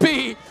her to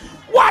be.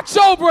 Watch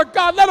over her,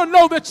 God. Let her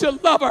know that you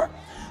love her.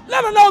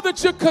 Let her know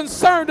that you're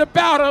concerned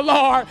about her,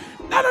 Lord.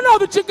 Let her know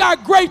that you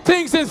got great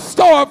things in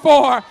store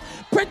for her.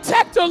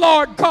 Protect her,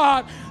 Lord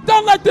God.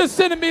 Don't let this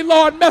enemy,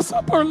 Lord, mess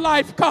up her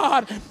life,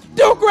 God.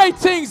 Do great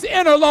things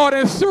in her, Lord,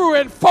 and through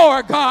and for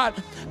her, God.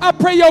 I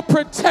pray your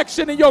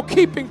protection and your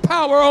keeping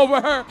power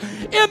over her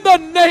in the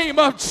name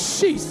of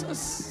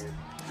Jesus.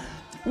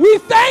 We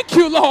thank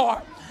you, Lord.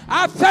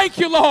 I thank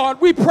you,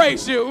 Lord. We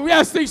praise you. We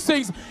ask these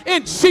things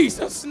in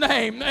Jesus'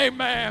 name.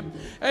 Amen.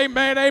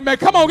 Amen. Amen.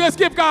 Come on, let's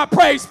give God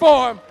praise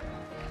for him.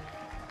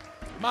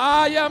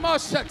 Maya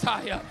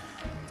Moshataya.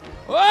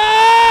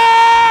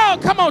 Oh,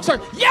 come on,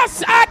 church.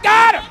 Yes, I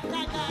got it.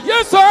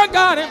 Yes, I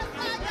got it.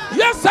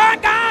 Yes, I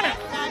got it.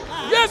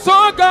 Yes,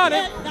 I got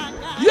it.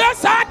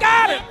 Yes, I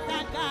got it.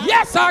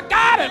 Yes, I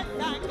got it.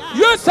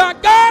 Yes, I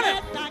got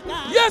it.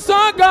 Yes,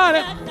 I got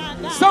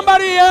it.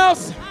 Somebody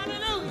else,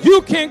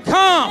 you can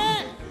come.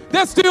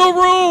 There's still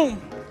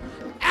room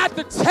at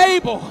the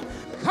table.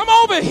 Come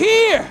over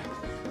here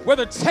where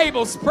the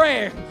table's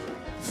spread.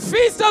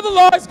 Feast of the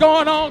Lord's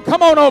going on.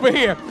 Come on over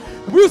here.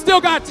 You still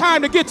got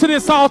time to get to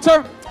this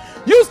altar.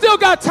 You still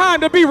got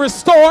time to be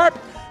restored.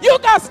 You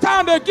got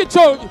time to get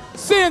your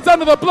sins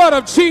under the blood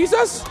of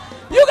Jesus.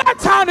 You got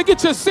time to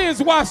get your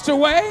sins washed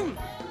away.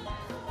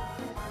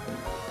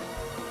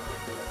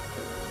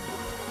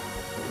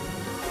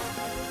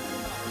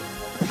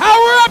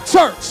 Power up,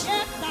 church.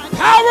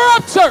 Power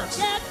up, church.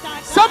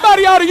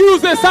 Somebody ought to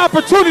use this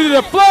opportunity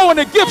to flow in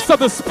the gifts of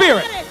the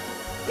Spirit.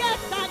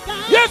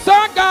 Yes,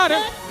 I got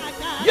it.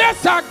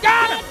 Yes, I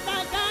got it.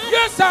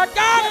 Yes, I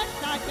got it.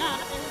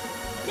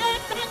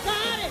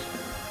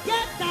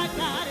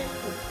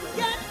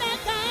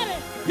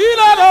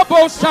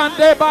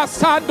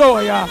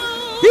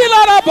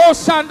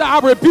 I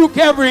rebuke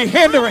every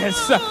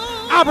hindrance.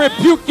 I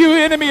rebuke you,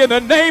 enemy, in the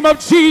name of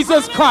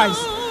Jesus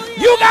Christ.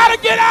 You got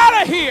to get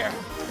out of here.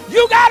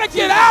 You got to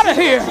get out of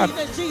here.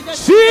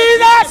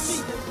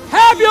 Jesus,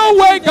 have your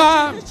way,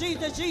 God.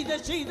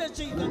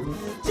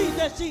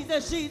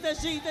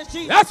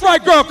 That's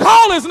right, girl.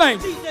 Call his name.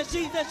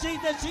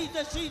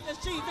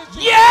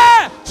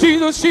 Yeah.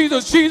 Jesus,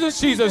 Jesus, Jesus,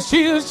 Jesus,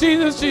 Jesus,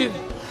 Jesus, Jesus.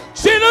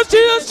 Jesus,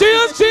 Jesus,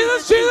 Jesus,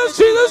 Jesus, Jesus,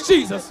 Jesus,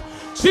 Jesus.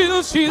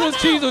 Jesus,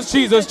 Jesus,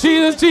 Jesus, Jesus,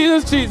 Jesus,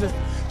 Jesus, Jesus.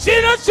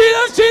 Jesus,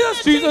 Jesus,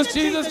 Jesus, Jesus,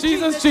 Jesus,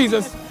 Jesus,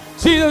 Jesus.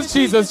 Jesus,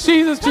 Jesus,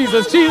 Jesus,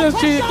 Jesus,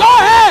 Jesus, Jesus. Go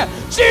ahead.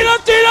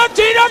 Jesus, Jesus,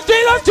 Jesus,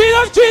 Jesus,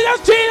 Jesus,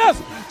 Jesus, Jesus.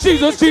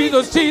 Jesus,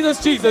 Jesus,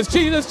 Jesus, Jesus,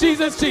 Jesus,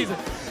 Jesus, Jesus.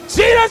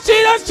 Jesus,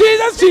 Jesus,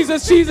 Jesus,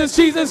 Jesus, Jesus,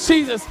 Jesus,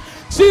 Jesus.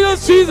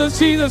 Jesus, Jesus,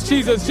 Jesus,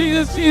 Jesus,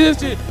 Jesus, Jesus,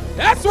 Jesus.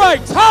 That's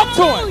right. Talk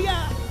to him.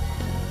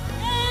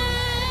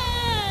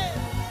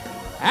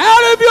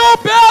 Out of your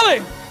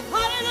belly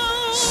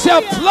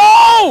shall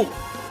flow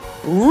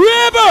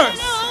rivers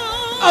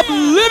of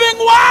living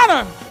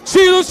water.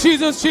 Jesus,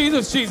 Jesus,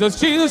 Jesus, Jesus,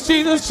 Jesus,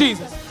 Jesus,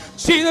 Jesus.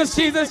 Jesus,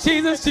 Jesus,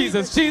 Jesus,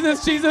 Jesus,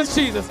 Jesus, Jesus,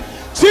 Jesus.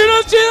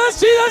 Jesus, Jesus,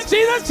 Jesus,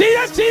 Jesus,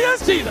 Jesus,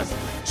 Jesus, Jesus.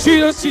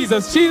 Jesus,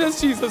 Jesus,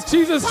 Jesus, Jesus,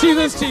 Jesus,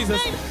 Jesus,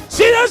 Jesus.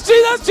 Jesus,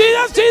 Jesus,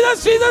 Jesus,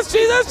 Jesus, Jesus,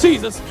 Jesus,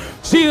 Jesus.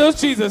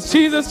 Jesus, Jesus,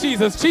 Jesus,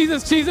 Jesus,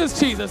 Jesus, Jesus,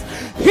 Jesus.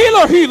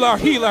 Healer, healer,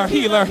 healer,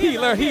 healer,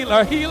 healer,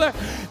 healer, healer.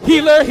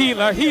 Healer,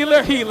 healer,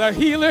 healer, healer,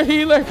 healer,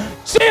 healer.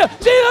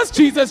 Jesus,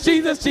 Jesus,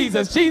 Jesus,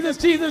 Jesus, Jesus,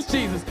 Jesus,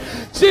 Jesus.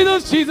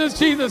 Jesus, Jesus,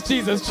 Jesus,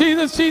 Jesus,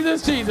 Jesus,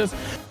 Jesus, Jesus.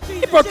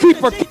 Keeper,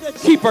 keeper,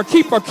 keeper,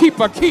 keeper,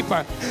 keeper,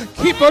 keeper.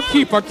 Keeper,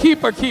 keeper,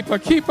 keeper, keeper,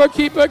 keeper,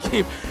 keeper,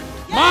 keeper.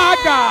 My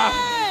God.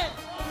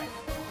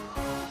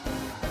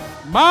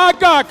 My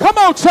God. Come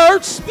on,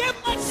 church.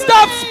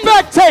 Stop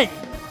spectating.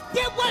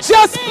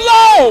 Just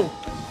flow.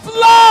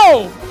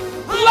 Flow.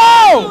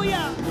 Flow.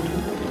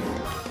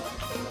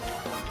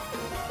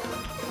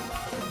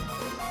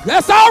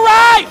 That's all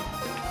right.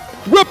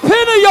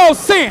 Repent of your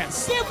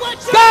sins.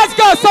 God's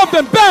got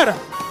something better.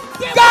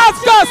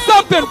 God's got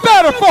something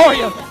better for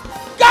you.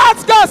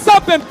 God's got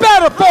something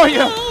better for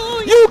you.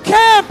 You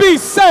can be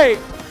saved.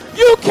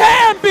 You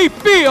can be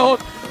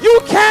filled.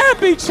 You can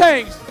be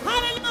changed.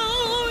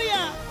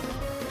 Hallelujah.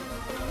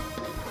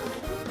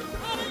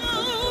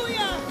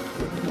 Hallelujah.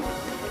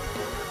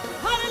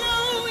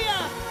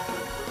 Hallelujah.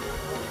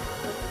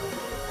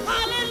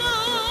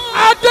 Hallelujah.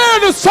 I dare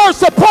this church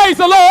to praise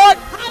the Lord.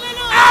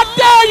 I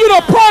dare you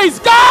to praise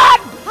God.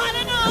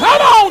 Hallelujah.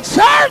 Come on,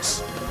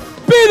 church.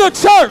 Be the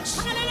church.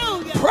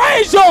 Hallelujah.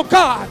 Praise your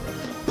God.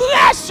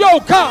 Bless your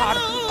God.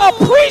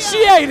 Hallelujah.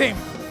 Appreciate him.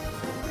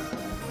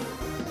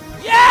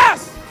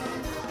 Yes.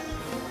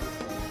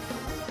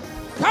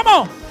 Come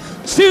on.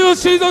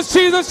 Jesus, Jesus,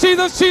 Jesus,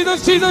 Jesus,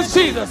 Jesus, Jesus,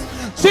 Jesus.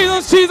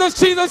 Jesus, Jesus,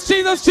 Jesus,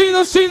 Jesus,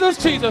 Jesus, Jesus,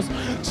 Jesus.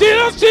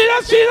 Jesus,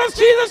 Jesus, Jesus,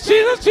 Jesus,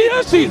 Jesus,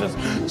 Jesus, Jesus.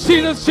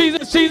 Jesus,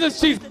 Jesus, Jesus,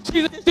 Jesus,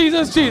 Jesus,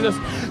 Jesus, Jesus.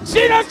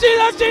 Jesus,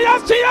 Jesus,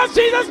 Jesus, Jesus,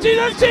 Jesus,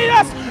 Jesus,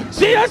 Jesus.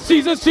 Jesus,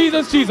 Jesus,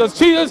 Jesus, Jesus,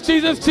 Jesus,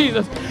 Jesus,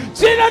 Jesus.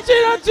 Jesus,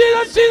 Jesus,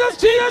 Jesus, Jesus,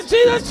 Jesus,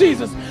 Jesus,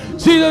 Jesus.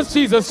 Jesus,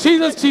 Jesus,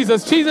 Jesus,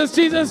 Jesus, Jesus,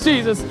 Jesus,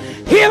 Jesus.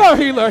 Healer,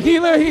 healer,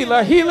 healer,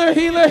 healer, healer,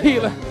 healer,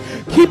 healer.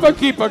 Keeper,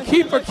 keeper,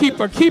 keeper,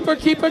 keeper, keeper,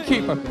 keeper,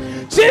 keeper.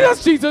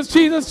 Jesus, Jesus,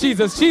 Jesus,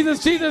 Jesus,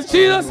 Jesus, Jesus,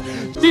 Jesus.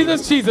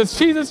 Jesus, Jesus,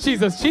 Jesus,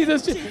 Jesus,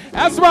 Jesus.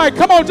 That's right.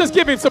 Come on, just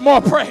give him some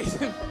more praise.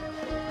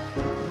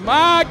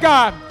 My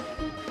God.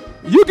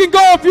 You can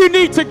go if you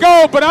need to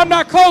go, but I'm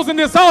not closing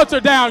this altar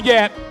down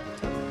yet.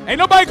 Ain't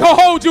nobody gonna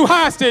hold you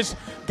hostage.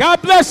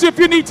 God bless you if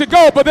you need to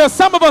go, but there's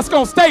some of us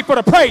gonna stay for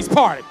the praise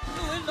party.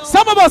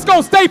 Some of us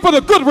gonna stay for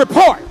the good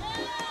report.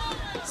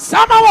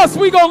 Some of us,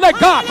 we gonna let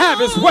God have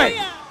his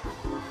way.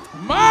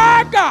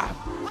 My God.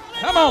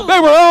 Come on, they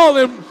were all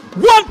in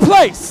one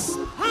place.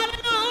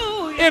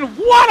 In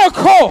one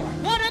accord.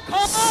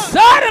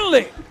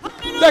 Suddenly,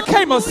 there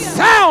came a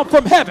sound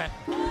from heaven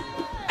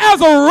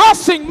as a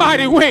rushing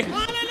mighty wind.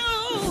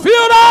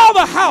 Filled all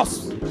the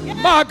house,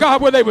 my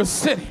God, where they were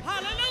sitting.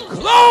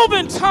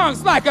 Cloven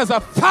tongues like as a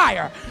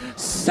fire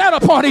set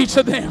upon each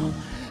of them.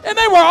 And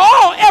they were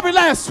all, every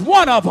last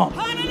one of them,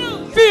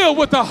 filled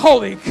with the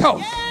Holy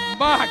Ghost.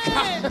 My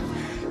God.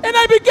 And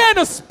they began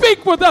to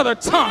speak with other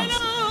tongues.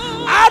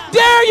 I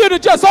dare you to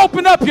just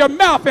open up your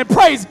mouth and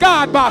praise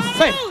God by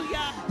faith.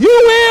 You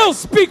will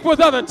speak with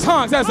other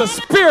tongues as the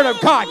Spirit of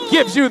God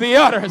gives you the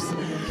utterance.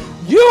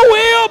 You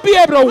will be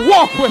able to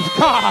walk with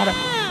God.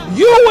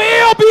 You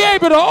will be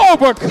able to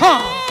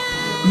overcome.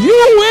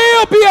 You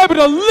will be able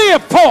to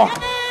live for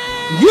Him.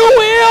 You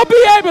will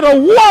be able to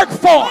work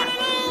for Him.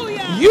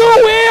 You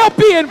will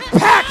be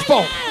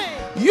impactful.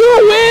 You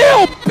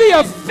will be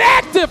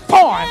effective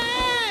for Him.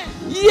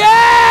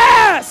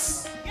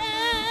 Yes!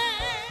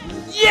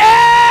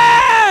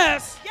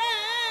 Yes!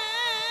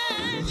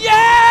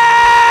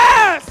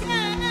 Yes!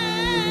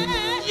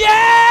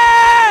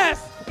 Yes!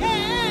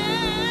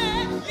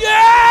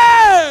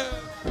 Yes!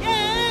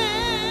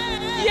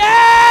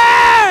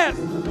 Yes!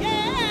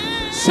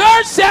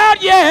 Church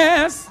shout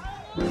yes!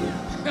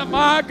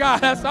 My God,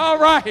 that's all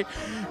right.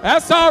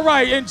 That's all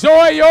right.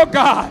 Enjoy your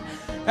God.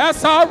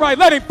 That's all right.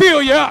 Let Him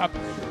fill you up.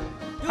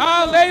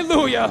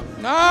 Hallelujah.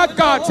 My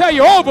God, tell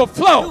you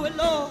overflow.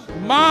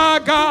 My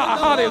God,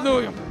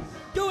 hallelujah.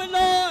 Do it,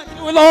 Lord.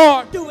 Do it,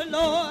 Lord. Do it,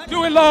 Lord.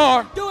 Do it,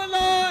 Lord. Do it,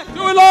 Lord.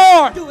 Do it,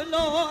 Lord. Do it,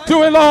 Lord.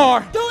 Do it,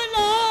 Lord. Do it,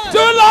 Lord.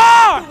 Do it,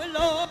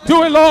 Lord.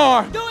 Do it, Lord. Do it,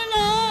 Lord. Do it,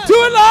 Lord.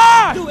 Do it,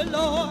 Lord. Do it,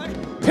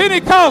 Lord.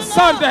 Pentecost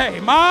Sunday.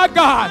 My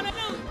God.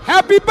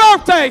 Happy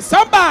birthday.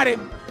 Somebody,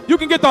 you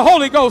can get the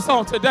Holy Ghost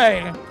on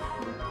today.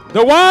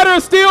 The water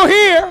is still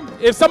here.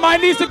 If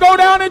somebody needs to go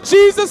down in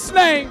Jesus'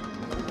 name,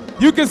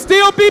 you can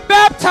still be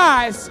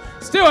baptized.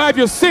 Still have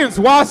your sins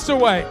washed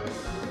away.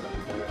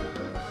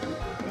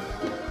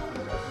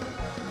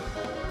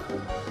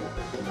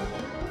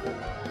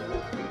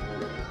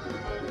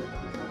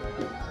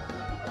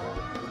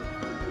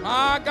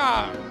 My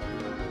God.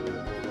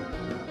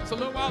 It's a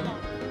little while longer.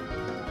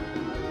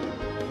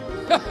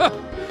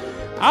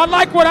 I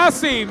like what I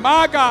see.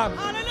 My God.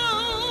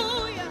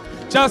 Hallelujah.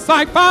 Just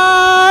like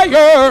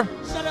fire.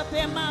 Shut up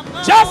in my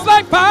bones. Just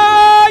like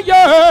fire.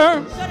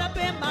 Shut up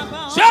in my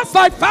bones. Just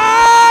like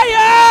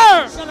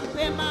fire. Shut up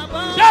in my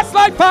bones. Just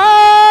like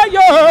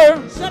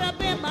fire. Shut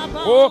up in my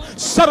bones. Oh,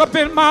 shut up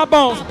in my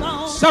bones.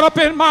 Shut up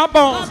in my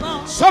bones.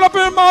 Shut up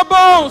in my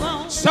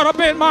bones. Shut up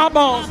in my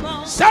bones.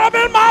 Shut up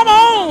in my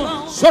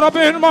bones. Shut up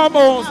in my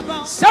bones.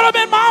 Shut up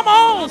in my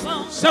bones.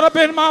 Shut up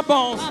in my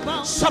bones.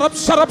 Shut up,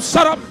 shut up,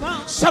 shut up.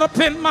 Shut up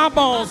in my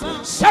bones.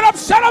 Shut up,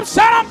 shut up,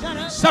 shut up.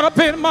 Shut up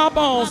in my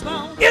bones.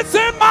 It's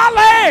in my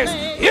legs.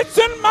 It's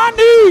in my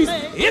knees.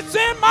 It's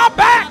in my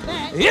back.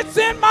 It's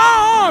in my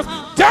arms.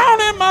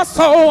 Down in my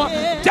soul.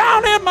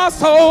 Down in my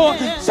soul.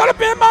 Shut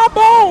up in my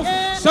bones.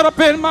 Shut up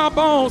in my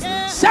bones.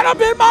 Shut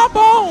up in my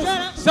bones.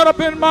 Shut up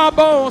in my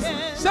bones.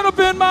 Shut up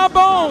in my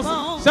bones.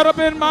 Shut up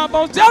in my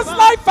bones. Just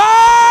like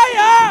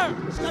fire.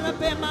 Shut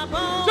up in my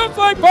bones. Just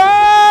like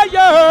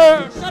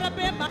fire. Shut up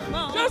in my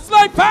bones. Just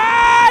like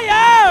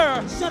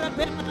fire. Shut up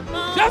in my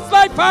bones. Just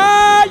like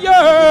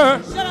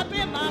fire. Shut up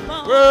in my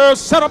bones. Well,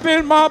 shut up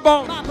in my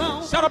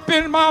bones. Shut up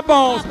in my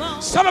bones.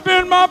 Shut up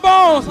in my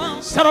bones.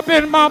 Shut up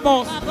in my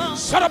bones.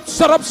 Shut up,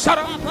 shut up, shut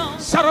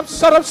up. Shut up,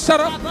 shut up, shut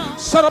up.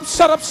 Shut up,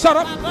 shut up, shut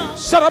up.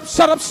 Shut up,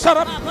 shut up, shut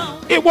up.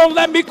 It won't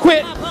let me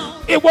quit.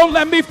 It won't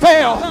let me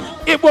fail.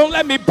 It won't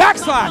let me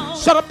backslide.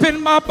 Shut up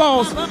in my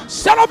bones.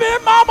 Shut up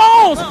in my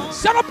bones.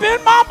 Shut up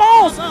in my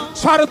bones.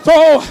 Try to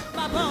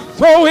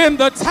throw in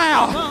the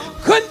towel.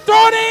 Couldn't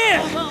throw it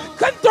in.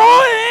 Couldn't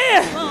throw it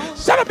in.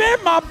 Shut up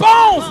in my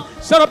bones.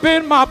 Shut up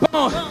in my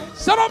bones.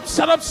 Shut up,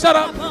 shut up, shut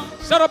up.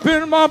 Shut up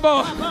in my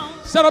bones.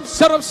 Shut up,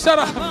 shut up, shut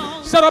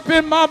up. Shut up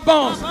in my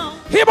bones.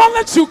 He won't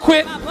let you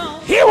quit.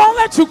 He won't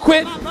let you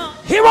quit.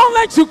 He won't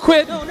let you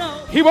quit.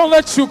 He won't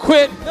let you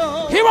quit.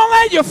 He won't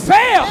let you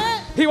fail.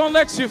 He won't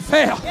let you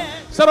fail.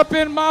 Shut up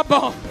in my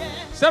bones.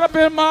 Shut up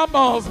in my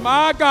bones.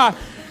 My God.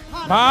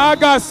 My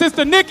God.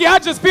 Sister Nikki, I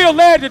just feel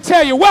led to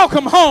tell you,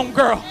 welcome home,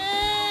 girl.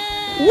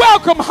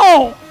 Welcome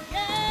home.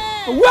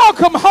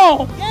 Welcome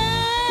home.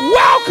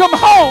 Welcome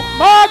home,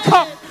 my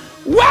God.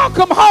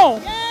 Welcome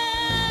home.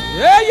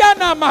 Yeah, yeah,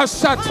 na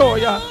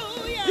mashatoya.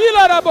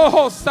 Ila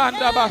boho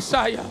sanda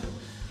bashaya.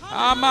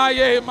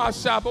 Amaye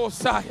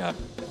mashabosaya.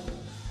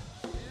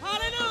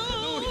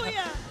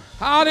 Hallelujah.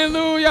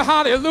 Hallelujah,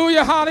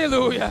 hallelujah,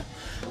 hallelujah.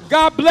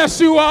 God bless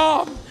you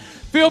all.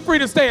 Feel free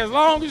to stay as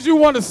long as you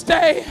want to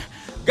stay.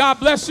 God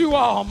bless you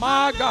all,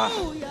 my God.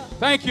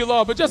 Thank you,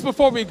 Lord. But just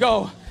before we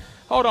go,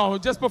 hold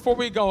on. Just before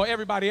we go,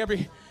 everybody,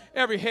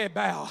 every head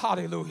bow.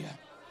 Hallelujah.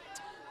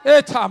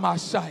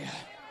 Etamashaya.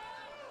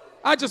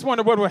 I just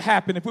wonder what would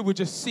happen if we would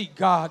just seek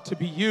God to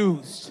be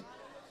used.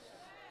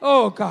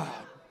 Oh, God.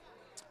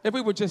 If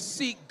we would just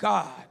seek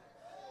God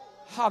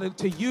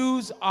to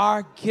use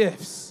our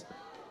gifts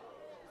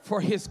for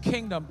his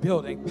kingdom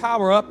building.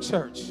 Power up,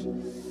 church.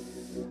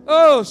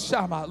 Oh,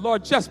 Shama.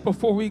 Lord, just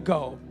before we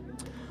go,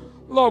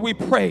 Lord, we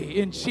pray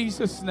in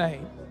Jesus'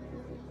 name.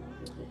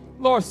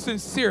 Lord,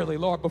 sincerely,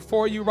 Lord,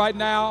 before you right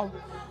now,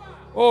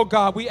 oh,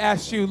 God, we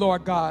ask you,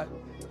 Lord God,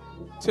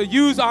 to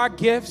use our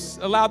gifts,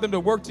 allow them to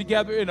work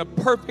together in a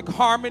perfect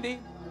harmony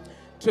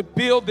to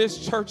build this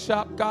church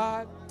up,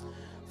 God.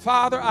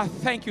 Father, I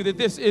thank you that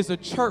this is a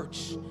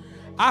church.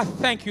 I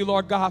thank you,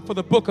 Lord God, for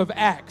the book of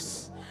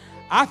Acts.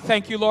 I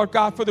thank you, Lord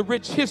God, for the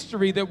rich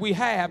history that we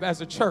have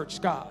as a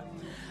church, God.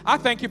 I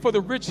thank you for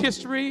the rich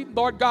history,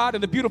 Lord God,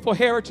 and the beautiful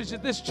heritage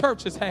that this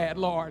church has had,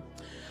 Lord.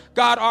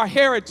 God, our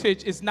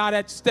heritage is not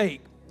at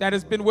stake. That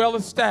has been well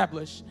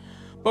established.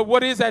 But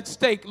what is at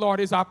stake, Lord,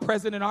 is our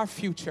present and our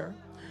future.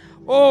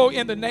 Oh,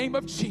 in the name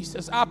of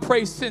Jesus, I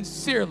pray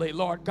sincerely,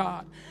 Lord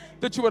God,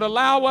 that you would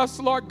allow us,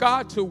 Lord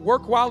God, to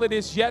work while it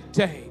is yet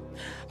day.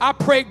 I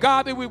pray,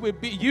 God, that we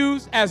would be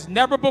used as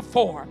never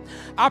before.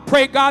 I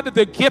pray, God, that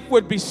the gift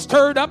would be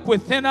stirred up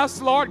within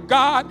us, Lord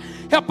God.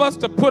 Help us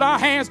to put our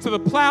hands to the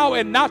plow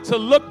and not to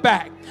look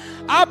back.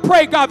 I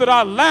pray, God, that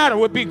our latter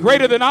would be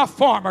greater than our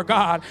former,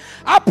 God.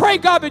 I pray,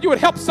 God, that you would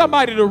help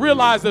somebody to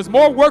realize there's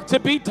more work to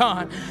be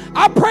done.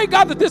 I pray,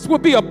 God, that this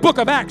would be a book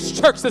of Acts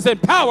church that's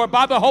empowered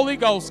by the Holy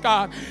Ghost,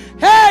 God.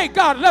 Hey,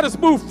 God, let us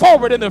move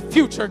forward in the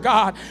future,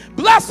 God.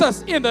 Bless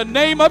us in the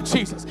name of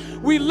Jesus.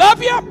 We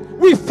love you,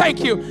 we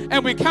thank you,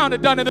 and we count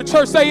it done in the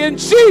church. Say in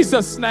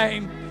Jesus'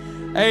 name,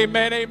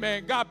 amen,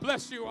 amen. God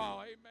bless you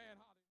all.